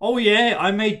 oh yeah,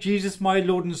 I made Jesus my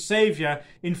Lord and Saviour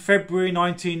in February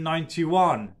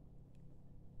 1991.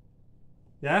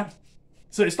 Yeah?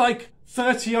 So it's like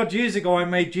 30 odd years ago I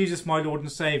made Jesus my Lord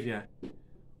and Saviour.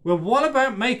 Well, what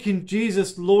about making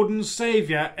Jesus Lord and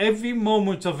Saviour every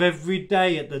moment of every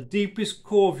day at the deepest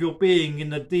core of your being,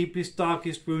 in the deepest,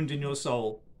 darkest wound in your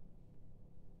soul?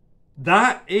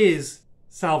 That is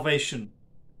salvation.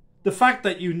 The fact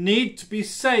that you need to be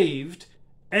saved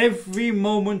every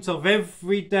moment of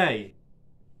every day.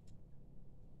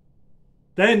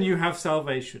 Then you have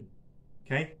salvation.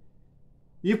 Okay?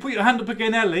 You put your hand up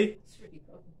again, Ellie. It's really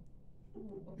good.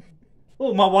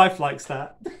 Oh, my wife likes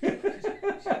that.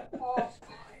 Oh,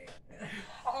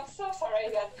 I'm so sorry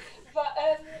again. But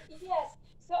yes,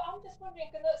 so I'm just wondering,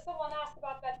 someone asked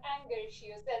about that anger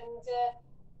issues, and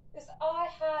because I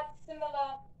had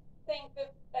similar thing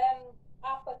with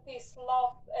apathy,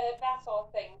 sloth, that sort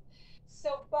of thing.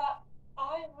 So, but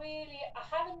I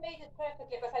haven't made it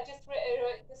perfectly, but I just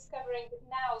discovering it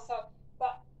now. So,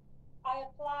 but I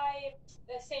apply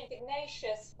St.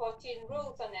 Ignatius 14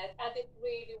 rules on it, and it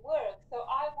really works. So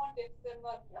I wonder if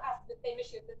someone has the same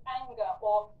issues with anger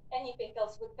or anything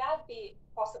else, would that be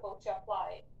possible to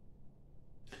apply?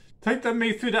 Take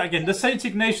me through that again. The St.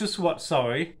 Ignatius what,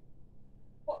 sorry?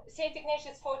 St.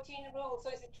 Ignatius 14 rules,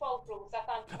 or is it 12 rules? I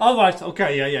can't remember. Oh, right,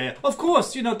 okay, yeah. Of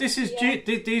course, this is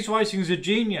these writings are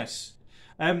genius.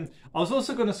 I was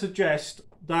also going to suggest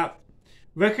that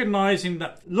recognizing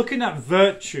that, looking at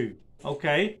virtue,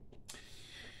 okay?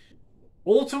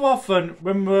 All too often,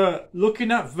 when we're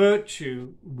looking at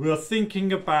virtue, we're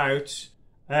thinking about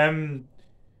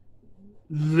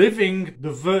living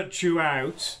the virtue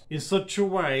out in such a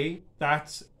way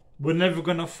that we're never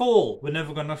going to fall, we're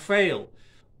never going to fail.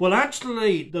 Well,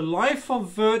 actually, the life of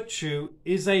virtue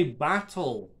is a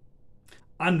battle.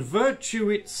 And virtue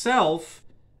itself,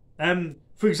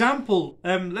 for example,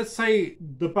 let's say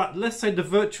the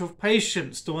virtue of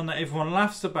patience, the one that everyone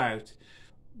laughs about.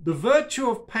 The virtue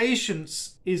of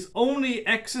patience is only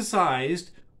exercised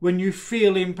when you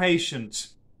feel impatient.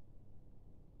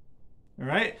 All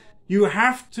right? You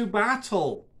have to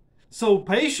battle. So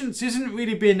patience isn't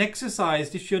really being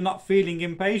exercised if you're not feeling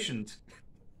impatient.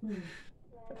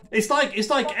 It's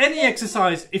like any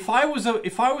exercise. If I was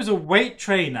a weight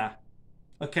trainer,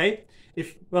 okay?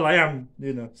 I am,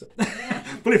 so.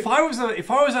 But if I was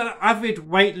an avid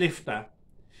weightlifter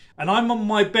and I'm on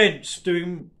my bench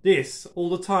doing this all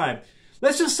the time,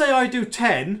 let's just say I do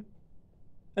 10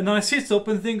 and then I sit up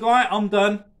and think, all right, I'm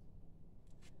done.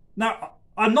 Now,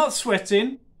 I'm not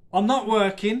sweating, I'm not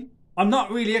working, I'm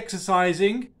not really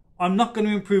exercising, I'm not going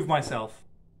to improve myself.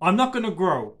 I'm not going to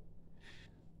grow.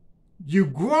 You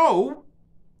grow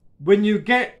when you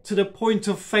get to the point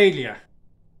of failure.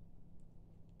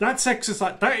 That's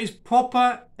exercise. That is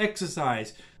proper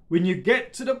exercise. When you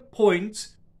get to the point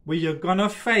where you're going to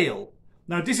fail.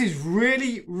 Now, this is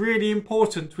really, really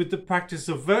important with the practice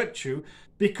of virtue,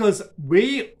 because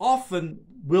we often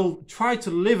will try to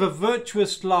live a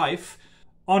virtuous life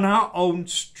on our own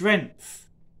strength.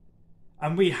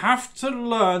 And we have to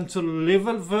learn to live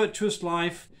a virtuous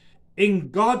life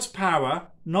in God's power,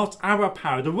 not our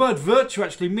power. The word virtue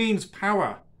actually means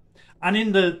power. And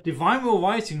in the Divine Will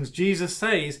writings, Jesus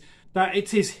says that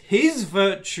it is his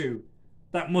virtue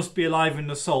that must be alive in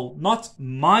the soul, not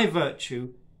my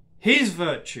virtue, his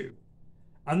virtue.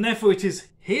 And therefore it is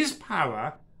his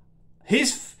power,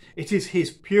 it is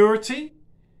his purity,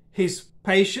 his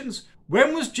patience.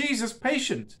 When was Jesus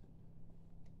patient?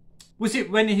 Was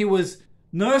it when he was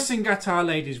nursing at Our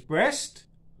Lady's breast?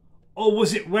 Or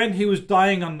was it when he was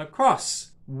dying on the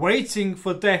cross, waiting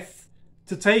for death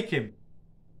to take him?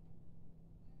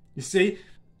 You see,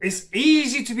 it's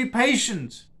easy to be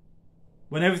patient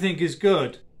when everything is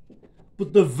good.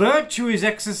 But the virtue is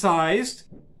exercised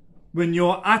when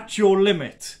you're at your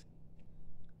limit.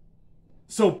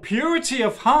 So purity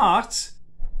of heart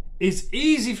is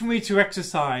easy for me to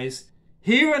exercise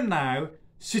here and now,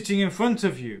 sitting in front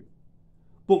of you.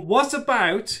 But what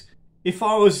about if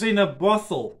I was in a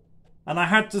brothel and I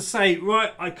had to say,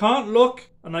 right, I can't look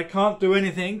and I can't do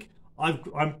anything.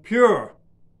 I'm pure.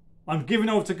 I'm giving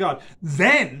over to God.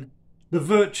 Then the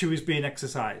virtue is being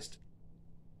exercised.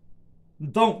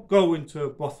 Don't go into a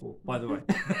brothel, by the way.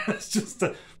 It's just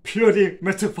a purely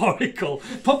metaphorical.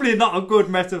 Probably not a good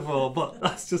metaphor, but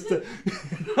that's just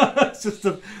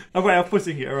a way of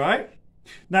putting it, all right?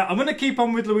 Now, I'm going to keep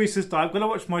on with Louisa's time. I'm going to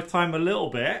watch my time a little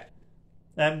bit.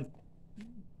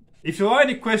 If there are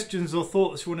any questions or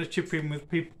thoughts you want to chip in with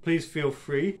people, please feel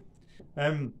free.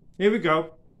 Here we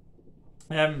go.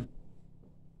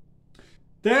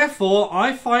 Therefore,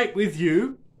 I fight with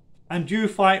you, and you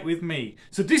fight with me.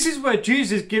 So this is where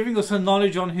Jesus is giving us a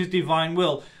knowledge on his divine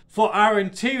will for our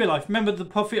interior life. Remember, the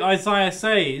prophet Isaiah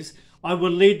says, I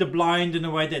will lead the blind in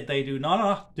a way that they do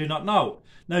not know.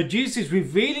 Now, Jesus is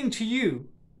revealing to you.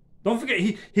 Don't forget,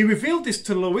 he revealed this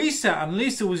to Louisa, and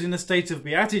Lisa was in a state of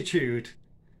beatitude.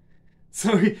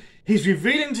 So he's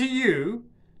revealing to you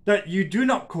that you do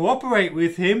not cooperate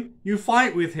with him, you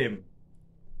fight with him.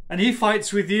 And he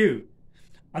fights with you.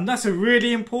 And that's a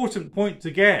really important point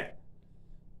to get.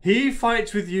 He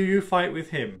fights with you, you fight with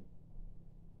him.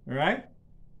 Alright?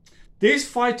 This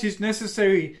fight is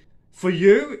necessary for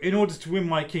you in order to win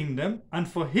my kingdom, and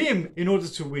for him in order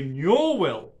to win your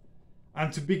will,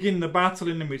 and to begin the battle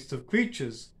in the midst of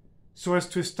creatures, so as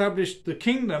to establish the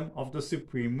kingdom of the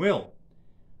supreme will.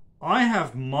 I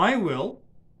have my will,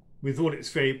 with all its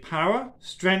very power,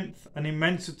 strength, and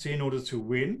immensity in order to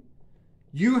win.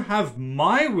 You have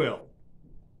my will,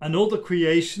 and all the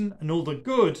creation and all the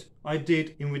good I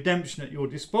did in redemption at your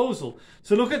disposal.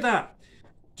 So look at that.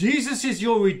 Jesus is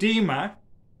your Redeemer.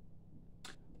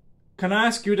 Can I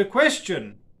ask you the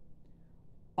question?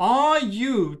 Are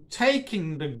you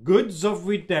taking the goods of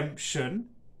redemption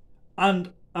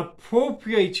and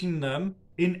appropriating them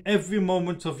in every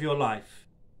moment of your life?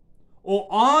 Or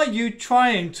are you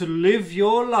trying to live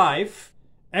your life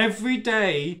every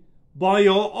day by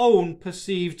your own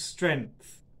perceived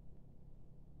strength?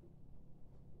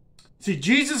 See,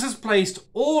 Jesus has placed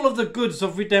all of the goods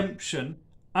of redemption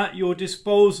at your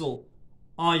disposal.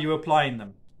 Are you applying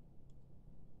them?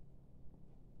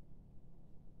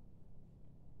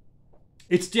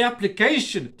 It's the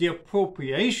application, the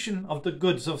appropriation of the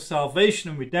goods of salvation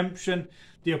and redemption,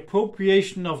 the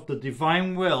appropriation of the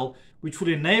divine will, which will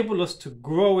enable us to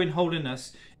grow in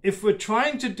holiness. If we're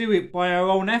trying to do it by our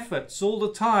own efforts all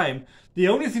the time, the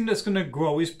only thing that's going to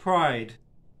grow is pride.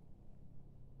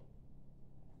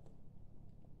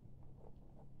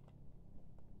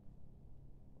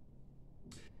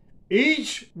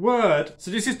 Each word,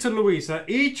 so this is to Louisa,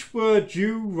 each word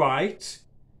you write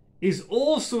is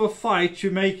also a fight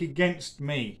you make against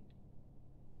me.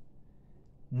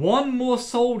 One more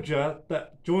soldier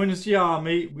that joins the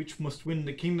army which must win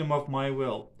the kingdom of my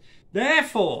will.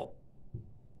 Therefore,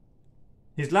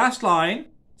 his last line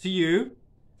to you,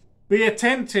 be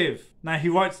attentive. Now he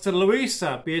writes to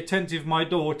Louisa, be attentive, my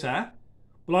daughter.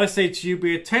 Well, I say to you,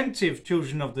 be attentive,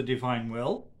 children of the divine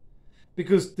will.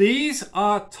 because these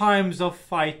are times of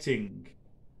fighting.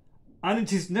 And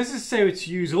it is necessary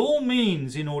to use all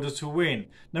means in order to win.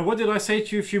 Now, what did I say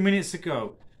to you a few minutes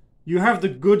ago? You have the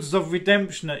goods of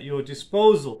redemption at your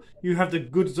disposal. You have the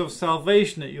goods of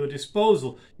salvation at your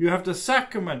disposal. You have the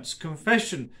sacraments,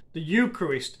 confession, the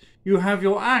Eucharist. You have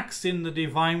your acts in the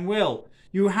divine will.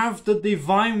 You have the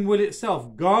divine will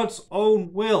itself, God's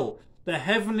own will, the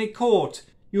heavenly court.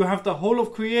 You have the whole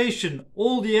of creation,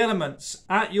 all the elements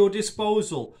at your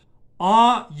disposal.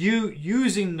 Are you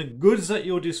using the goods at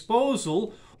your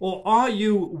disposal, or are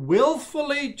you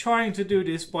willfully trying to do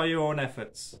this by your own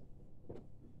efforts?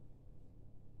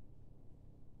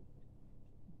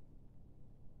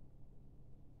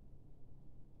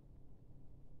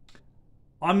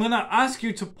 I'm going to ask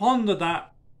you to ponder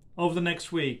that over the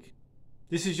next week.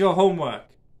 This is your homework,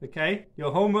 okay?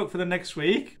 Your homework for the next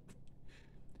week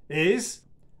is,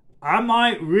 am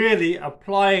I really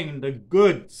applying the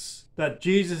goods that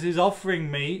Jesus is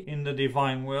offering me in the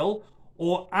divine will,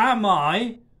 or am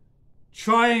I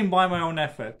trying by my own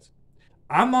effort?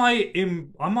 Am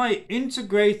I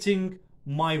integrating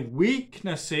my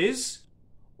weaknesses,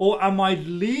 or am I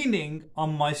leaning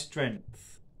on my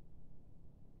strength?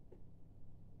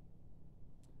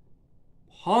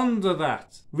 Ponder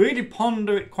that. Really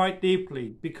ponder it quite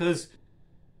deeply, because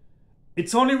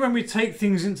it's only when we take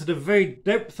things into the very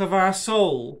depth of our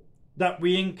soul that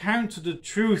we encounter the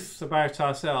truth about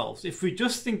ourselves. If we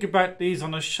just think about these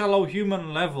on a shallow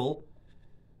human level,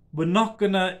 we're not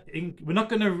gonna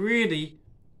really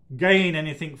gain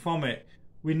anything from it.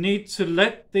 We need to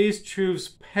let these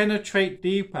truths penetrate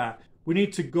deeper. We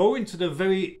need to go into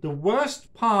the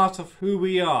worst part of who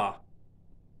we are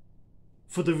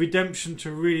for the redemption to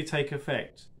really take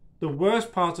effect. The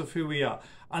worst part of who we are.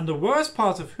 And the worst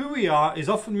part of who we are is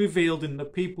often revealed in the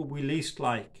people we least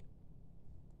like,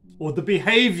 or the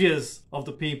behaviours of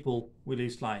the people we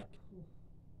least like.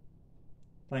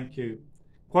 Thank you.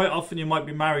 Quite often you might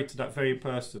be married to that very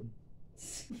person.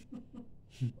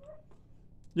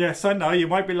 Yes, I know, you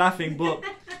might be laughing, but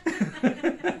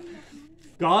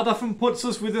God often puts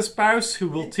us with a spouse who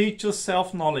will teach us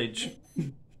self-knowledge.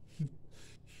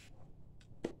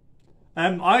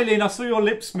 Eileen, I saw your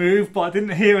lips move, but I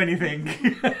didn't hear anything.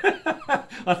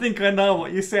 I think I know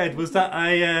what you said. Was that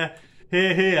a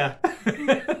hear?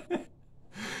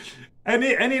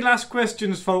 Any last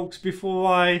questions, folks, before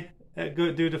I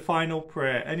go do the final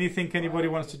prayer? Anything anybody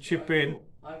wants to chip in?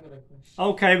 I've got a question.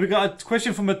 Okay, we got a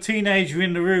question from a teenager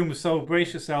in the room, so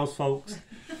brace yourselves, folks.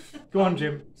 Go on,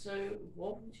 Jim. So,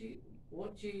 what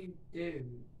do you do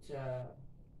to,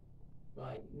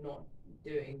 like, not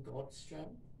do it in God's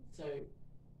strength? So,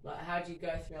 like, how do you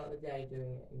go throughout the day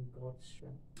doing it in God's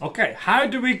strength? Okay, how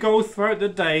do we go throughout the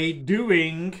day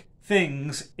doing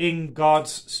things in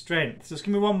God's strength? Just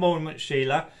give me one moment,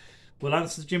 Sheila. We'll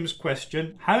answer Jim's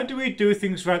question. How do we do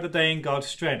things throughout the day in God's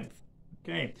strength?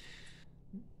 Okay.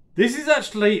 This is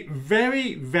actually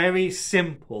very, very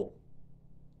simple.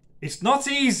 It's not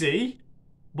easy,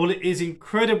 but it is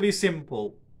incredibly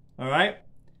simple. All right?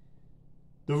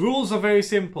 The rules are very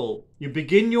simple. You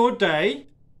begin your day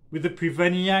with the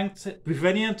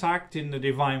prevenient act in the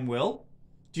divine will.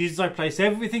 Jesus, I place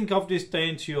everything of this day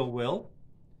into your will.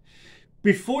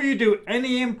 Before you do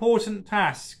any important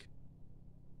task,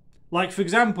 like for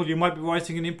example, you might be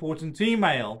writing an important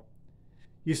email.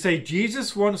 You say,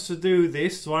 Jesus wants to do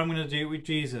this, so I'm going to do it with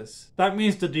Jesus. That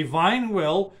means the divine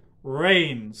will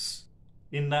reigns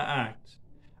in that act.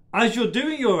 As you're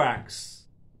doing your acts,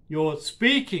 you're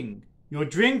speaking, you're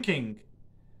drinking,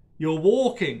 you're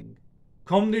walking,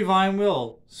 come divine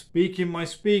will, speak in my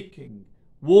speaking,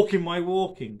 walk in my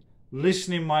walking,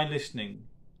 listen in my listening.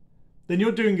 Then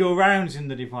you're doing your rounds in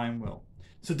the divine will.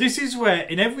 So this is where,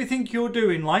 in everything you're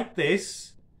doing like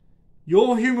this,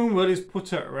 your human will is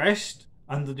put at rest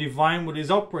and the divine will is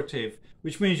operative,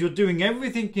 which means you're doing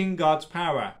everything in God's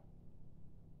power.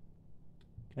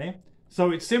 Okay?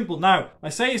 So it's simple. Now, I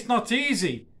say it's not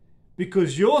easy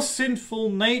because your sinful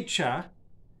nature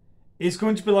is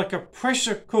going to be like a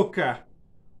pressure cooker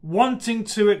wanting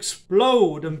to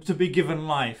explode and to be given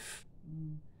life.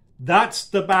 That's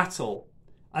the battle.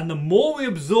 And the more we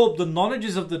absorb the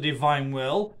knowledges of the divine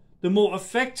will, the more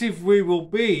effective we will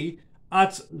be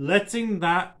at letting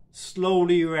that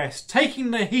slowly rest,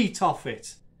 taking the heat off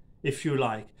it, if you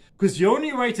like. Because the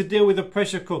only way to deal with a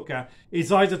pressure cooker is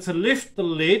either to lift the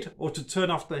lid or to turn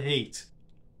off the heat.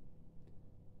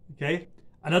 Okay?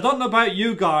 And I don't know about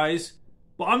you guys,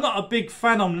 but I'm not a big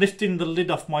fan of lifting the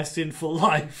lid off my sinful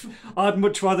life. I'd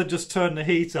much rather just turn the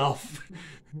heat off.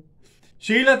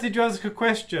 Sheila, did you ask a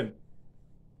question?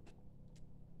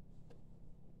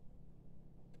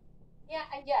 Yeah,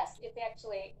 yes, it's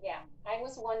actually, yeah. I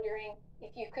was wondering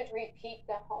if you could repeat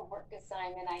the homework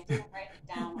assignment. I didn't write it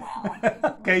down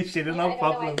well. Okay, Sheila, no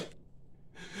problem.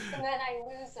 And then I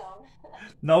lose them.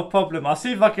 No problem. I'll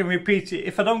see if I can repeat it.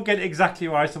 If I don't get it exactly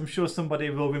right, I'm sure somebody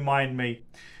will remind me.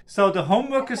 So the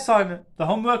homework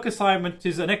assignment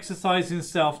is an exercise in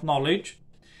self-knowledge.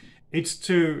 It's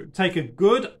to take a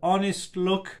good, honest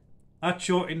look at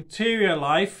your interior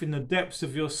life in the depths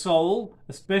of your soul,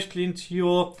 especially into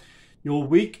your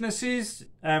weaknesses,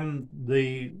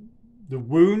 the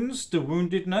wounds, the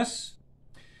woundedness,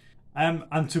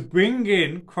 and to bring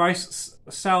in Christ's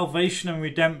salvation and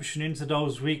redemption into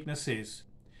those weaknesses.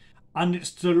 And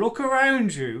it's to look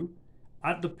around you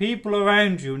at the people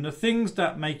around you and the things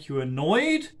that make you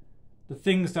annoyed, the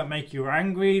things that make you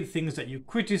angry, the things that you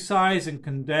criticize and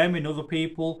condemn in other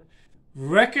people,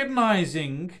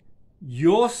 recognizing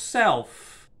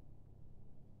yourself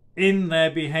in their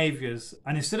behaviors.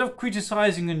 And instead of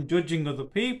criticizing and judging other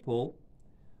people,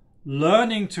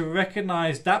 learning to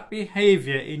recognize that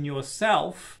behavior in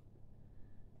yourself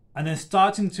and then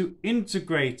starting to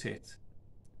integrate it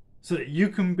so that you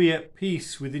can be at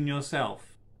peace within yourself.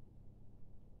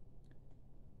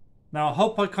 Now, I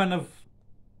hope I kind of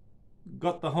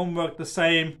got the homework the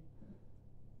same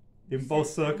in both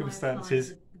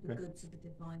circumstances. The goods of the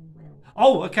divine will.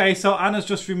 Oh, okay, so Anna's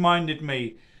just reminded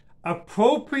me.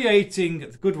 Appropriating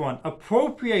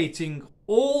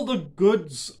all the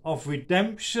goods of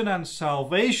redemption and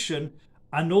salvation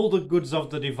and all the goods of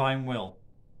the divine will.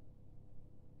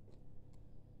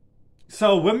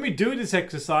 So when we do this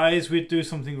exercise, we do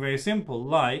something very simple,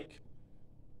 like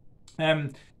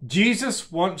Jesus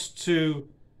wants to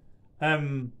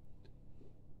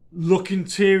look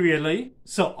interiorly,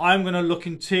 so I'm going to look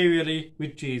interiorly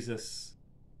with Jesus.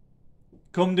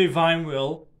 Come divine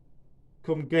will,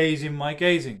 come gaze in my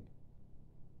gazing.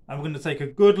 I'm going to take a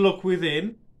good look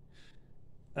within.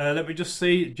 Let me just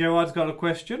see, Gerard's got a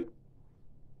question.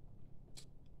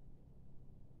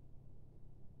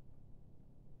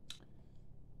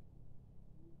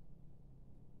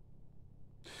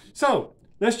 So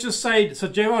let's just say, so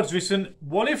Gerard's written,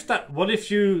 what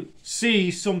if you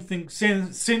see something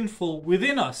sinful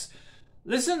within us?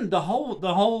 Listen, the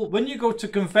whole, when you go to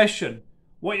confession,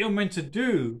 what you're meant to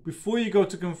do before you go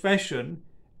to confession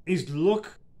is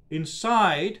look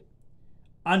inside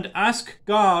and ask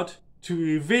God to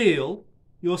reveal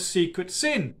your secret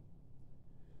sin.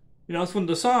 You know, it's one of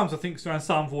the Psalms, I think it's around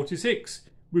Psalm 46.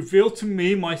 Reveal to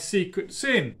me my secret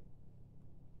sin,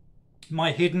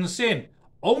 my hidden sin.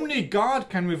 Only God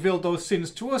can reveal those sins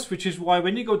to us, which is why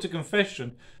when you go to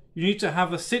confession, you need to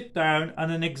have a sit down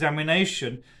and an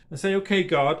examination and say, okay,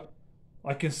 God,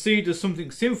 I can see there's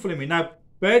something sinful in me. Now,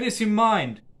 bear this in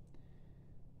mind.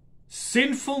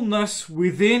 Sinfulness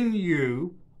within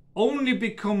you only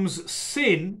becomes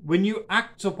sin when you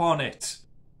act upon it.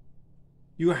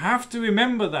 You have to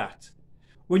remember that.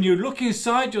 When you look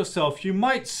inside yourself, you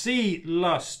might see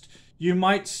lust, you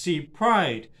might see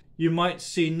pride, you might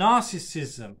see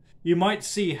narcissism, you might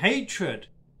see hatred.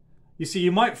 You see,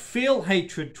 you might feel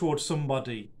hatred towards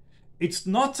somebody. It's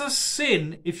not a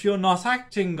sin if you're not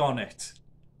acting on it.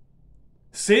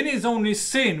 Sin is only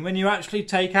sin when you actually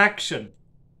take action.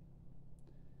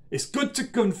 It's good to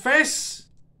confess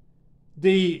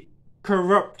the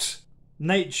corrupt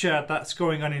nature that's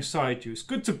going on inside you. It's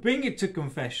good to bring it to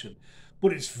confession.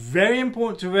 But it's very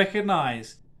important to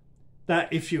recognize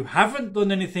that if you haven't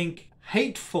done anything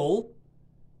hateful,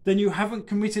 then you haven't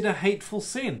committed a hateful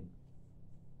sin.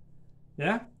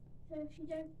 Yeah? So if you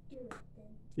don't do it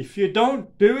then? If you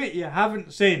don't do it, you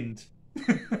haven't sinned.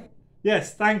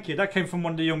 Yes, thank you. That came from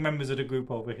one of the young members of the group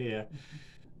over here.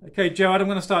 Okay, Gerard, I'm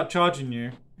going to start charging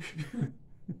you. No,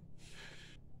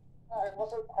 it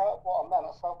wasn't quite what I meant.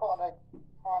 So I've got a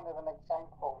kind of an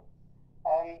example.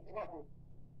 I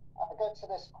go to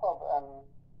this club and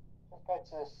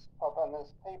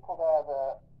there's people there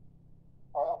that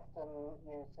are often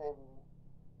using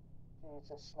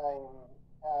Jesus' name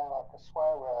like a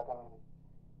swear word, and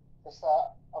just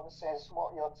that obviously is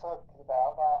what you're talking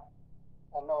about that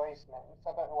annoys me.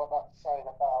 So I don't know what that's saying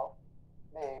about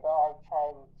me, but I'm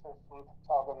trying to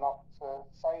tell them not to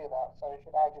say that. So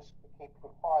should I just be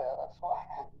keeping quiet? That's what I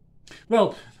am.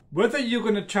 Well, whether you're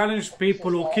going to challenge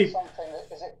people or keep... Is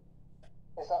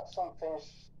that something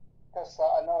because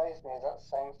that annoys me? Is that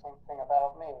saying something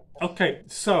about me? Okay,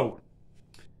 so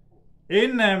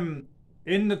in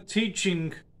the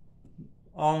teaching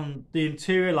on the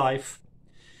interior life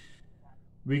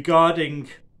regarding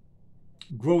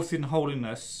growth in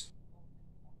holiness,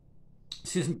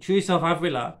 Teresa of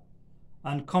Avila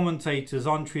and commentators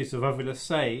on Teresa of Avila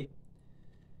say,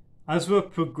 as we're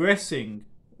progressing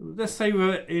let's say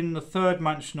we're in the third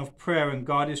mansion of prayer and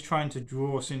God is trying to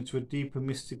draw us into a deeper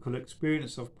mystical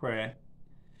experience of prayer.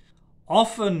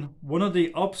 Often one of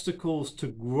the obstacles to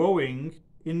growing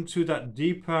into that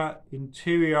deeper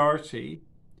interiority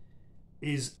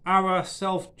is our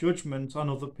self-judgment on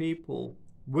other people.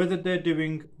 Whether they're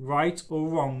doing right or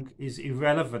wrong is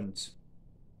irrelevant.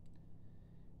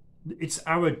 It's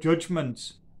our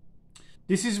judgment.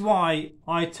 This is why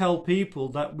I tell people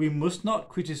that we must not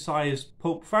criticize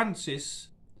Pope Francis.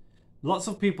 Lots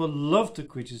of people love to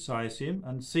criticize him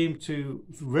and seem to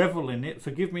revel in it.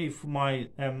 Forgive me for my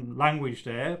language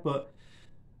there, but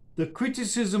the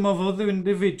criticism of other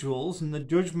individuals and the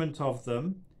judgment of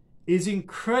them is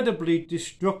incredibly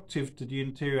destructive to the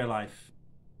interior life.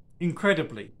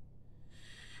 Incredibly.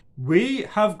 We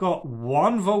have got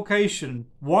one vocation,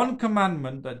 one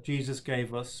commandment that Jesus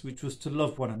gave us, which was to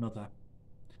love one another.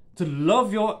 To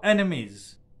love your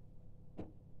enemies.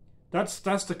 That's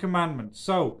the commandment.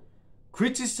 So,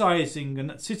 criticizing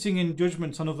and sitting in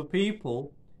judgment on other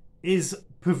people is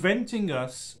preventing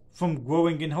us from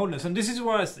growing in holiness. And this is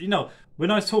why,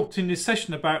 when I talked in this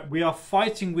session about we are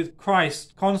fighting with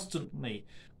Christ constantly,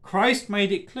 Christ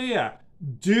made it clear,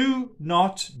 do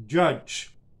not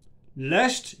judge,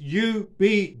 lest you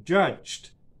be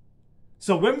judged.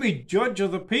 So when we judge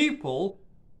other people,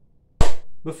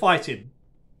 we're fighting.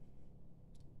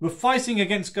 We're fighting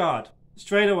against God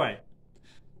straight away.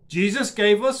 Jesus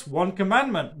gave us one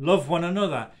commandment, love one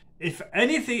another. If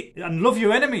anything, and love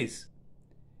your enemies.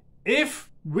 If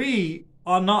we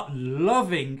are not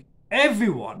loving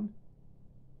everyone,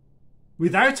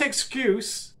 without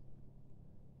excuse,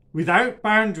 without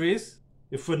boundaries,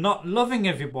 if we're not loving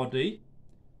everybody,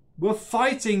 we're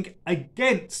fighting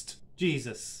against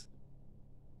Jesus.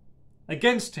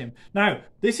 Against him. Now,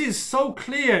 this is so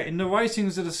clear in the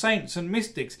writings of the saints and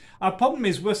mystics. Our problem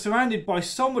is we're surrounded by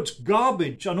so much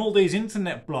garbage on all these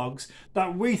internet blogs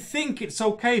that we think it's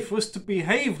okay for us to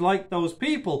behave like those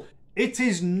people. It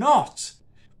is not.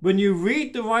 When you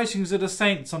read the writings of the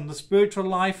saints on the spiritual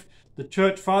life, the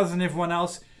church fathers and everyone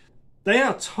else, they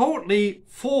are totally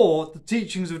for the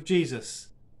teachings of Jesus.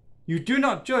 You do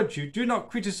not judge, you do not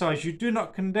criticize, you do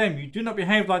not condemn, you do not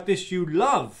behave like this, you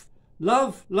love.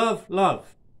 Love, love,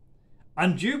 love.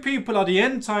 And you people are the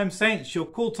end time saints. You're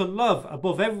called to love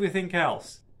above everything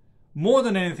else. More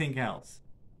than anything else.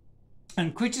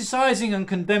 And criticizing and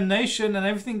condemnation and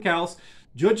everything else,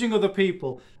 judging other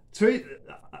people.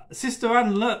 Sister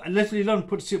Anne Leslie Lunn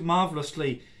puts it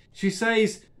marvellously. She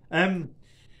says,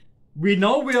 we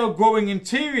know we are growing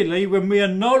interiorly when we are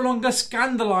no longer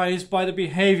scandalized by the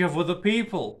behavior of other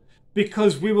people.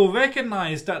 Because we will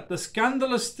recognize that the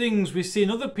scandalous things we see in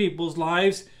other people's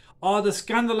lives are the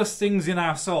scandalous things in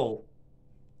our soul.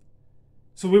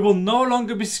 So we will no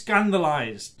longer be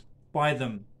scandalized by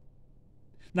them.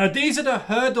 Now these are the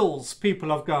hurdles,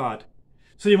 people of God.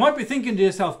 So you might be thinking to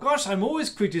yourself, gosh, I'm always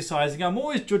criticizing, I'm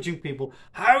always judging people.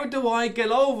 How do I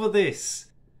get over this?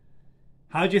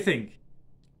 How do you think?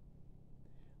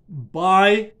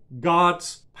 By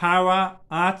God's power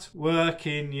at work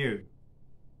in you.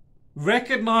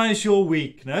 Recognize your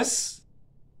weakness.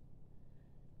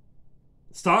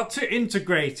 Start to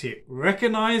integrate it.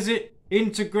 Recognize it,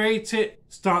 integrate it,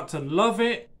 start to love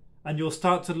it, and you'll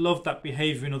start to love that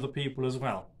behavior in other people as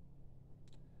well.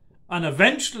 And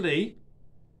eventually,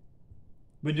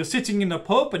 when you're sitting in a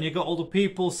pub and you've got all the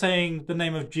people saying the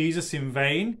name of Jesus in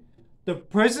vain, the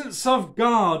presence of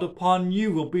God upon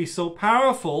you will be so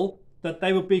powerful that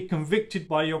they will be convicted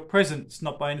by your presence,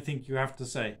 not by anything you have to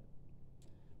say.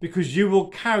 Because you will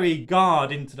carry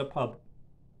God into the pub.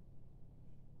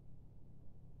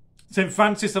 St.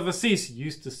 Francis of Assisi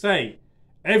used to say,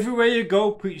 everywhere you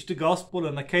go, preach the gospel,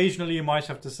 and occasionally you might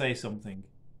have to say something.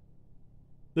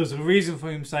 There's a reason for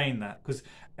him saying that, because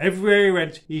everywhere he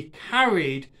went, he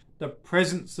carried the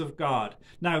presence of God.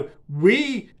 Now,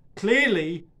 we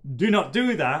clearly do not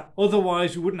do that,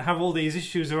 otherwise we wouldn't have all these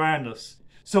issues around us.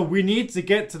 So we need to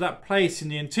get to that place in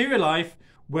the interior life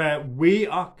where we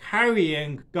are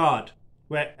carrying God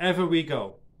wherever we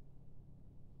go.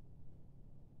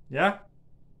 Yeah?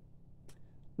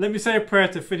 Let me say a prayer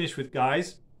to finish with,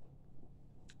 guys.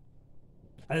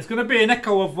 And it's going to be an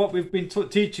echo of what we've been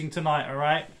teaching tonight, all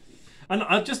right? And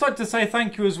I'd just like to say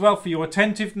thank you as well for your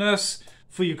attentiveness,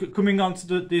 for you coming on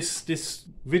to this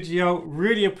video.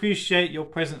 Really appreciate your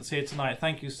presence here tonight.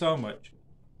 Thank you so much.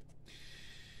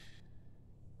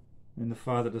 In the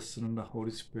Father, the Son, and the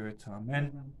Holy Spirit.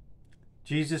 Amen.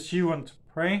 Jesus, you want to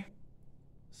pray,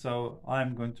 so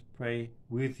I'm going to pray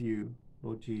with you,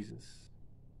 Lord Jesus.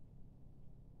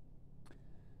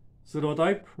 So, Lord,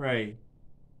 I pray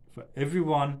for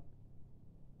everyone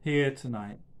here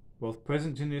tonight, both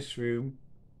present in this room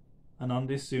and on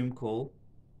this Zoom call,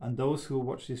 and those who will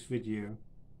watch this video.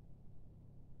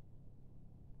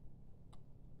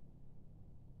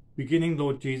 Beginning,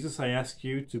 Lord Jesus, I ask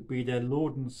you to be their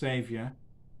Lord and Saviour.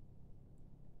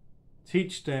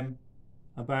 Teach them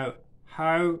about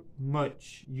how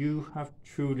much you have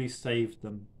truly saved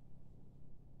them.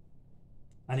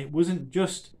 And it wasn't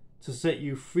just to set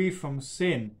you free from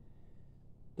sin.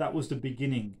 That was the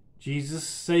beginning. Jesus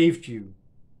saved you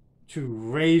to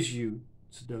raise you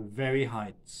to the very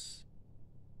heights.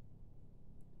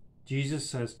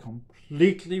 Jesus has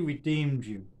completely redeemed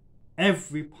you,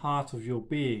 every part of your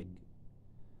being,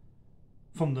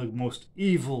 from the most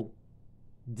evil,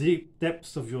 deep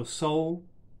depths of your soul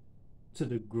to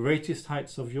the greatest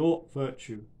heights of your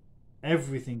virtue.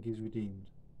 Everything is redeemed.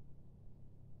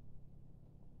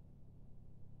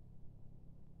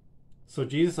 So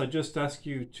Jesus, I just ask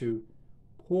you to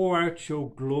pour out your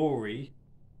glory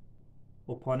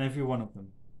upon every one of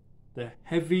them. The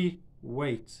heavy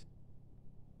weight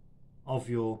of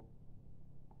your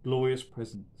glorious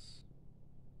presence.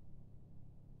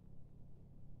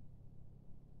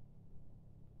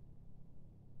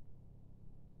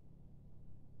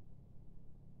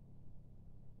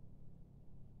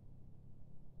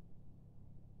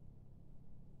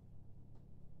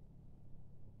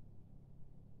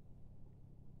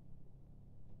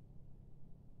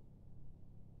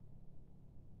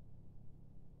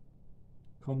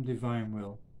 Come, divine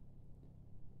will.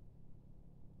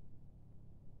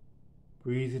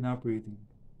 Breathe in our breathing.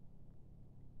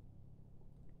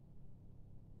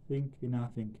 Think in our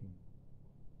thinking.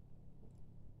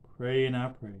 Pray in our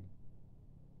praying.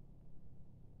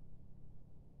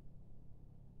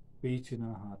 Beat in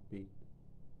our heartbeat.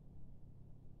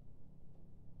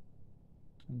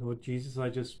 And Lord Jesus, I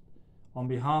just, on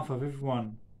behalf of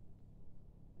everyone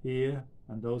here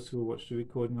and those who will watch the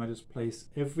recording, I just place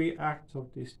every act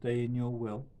of this day in your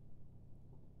will,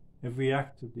 every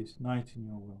act of this night in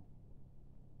your will,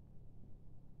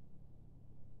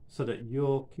 so that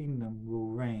your kingdom will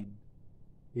reign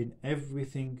in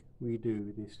everything we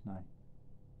do this night.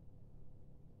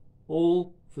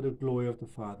 All for the glory of the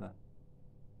Father.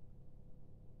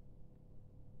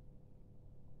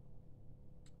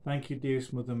 Thank you,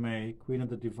 dearest Mother Mary, Queen of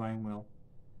the Divine Will,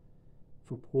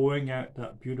 for pouring out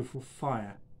that beautiful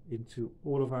fire into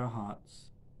all of our hearts,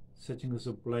 setting us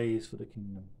ablaze for the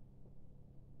kingdom.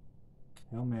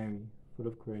 Hail Mary, full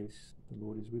of grace, the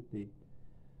Lord is with thee.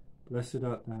 Blessed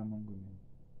art thou among women,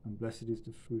 and blessed is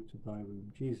the fruit of thy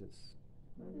womb, Jesus.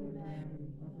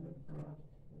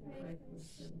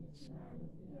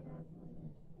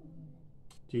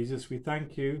 Jesus, we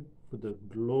thank you for the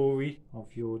glory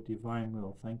of your divine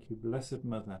will. Thank you, Blessed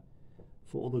Mother,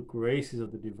 for all the graces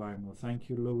of the divine will. Thank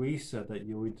you, Louisa, that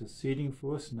you're interceding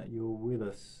for us and that you're with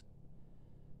us.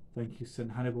 Thank you,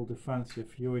 St. Hannibal de Francia,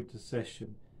 for your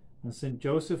intercession. And St.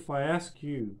 Joseph, I ask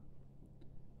you,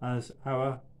 as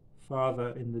our Father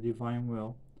in the divine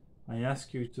will, I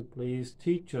ask you to please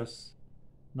teach us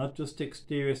not just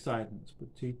exterior silence,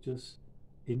 but teach us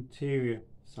interior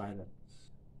silence,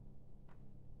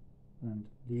 and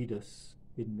lead us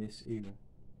in this era.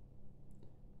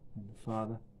 In the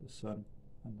Father, the Son,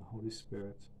 and the Holy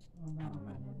Spirit. Amen.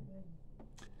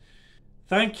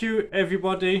 Thank you,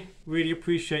 everybody. Really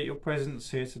appreciate your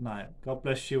presence here tonight. God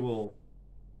bless you all.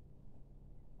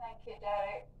 Thank you,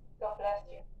 Derek. God bless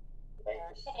you.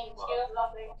 Thank you.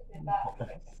 Lovely to be back.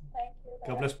 Thank you.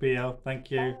 God bless BL.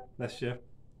 Thank you. Bless you.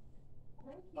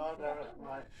 Bye, Derek.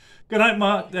 Bye. Good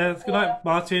night, good night,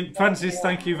 Martin. Francis,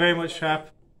 thank you very much, chap.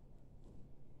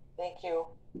 Thank you.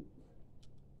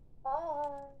 Bye.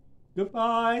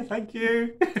 Goodbye. Thank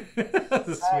you. That's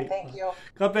a Bye, sweet thank one. you.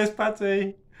 God bless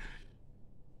Patty.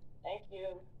 Thank you.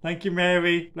 Thank you,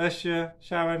 Mary. Bless you.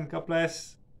 Sharon, God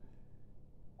bless.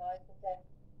 Bye, okay.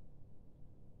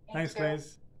 Thanks,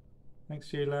 Liz. Thanks,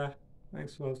 Sheila.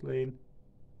 Thanks, Rosaline.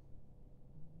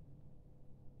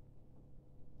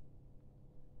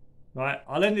 Right,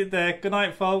 I'll end it there. Good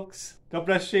night, folks. God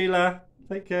bless Sheila.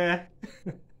 Take care.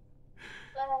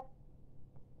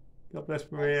 God bless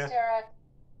Maria. Thanks, Derek.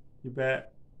 You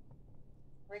bet.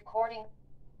 Recording.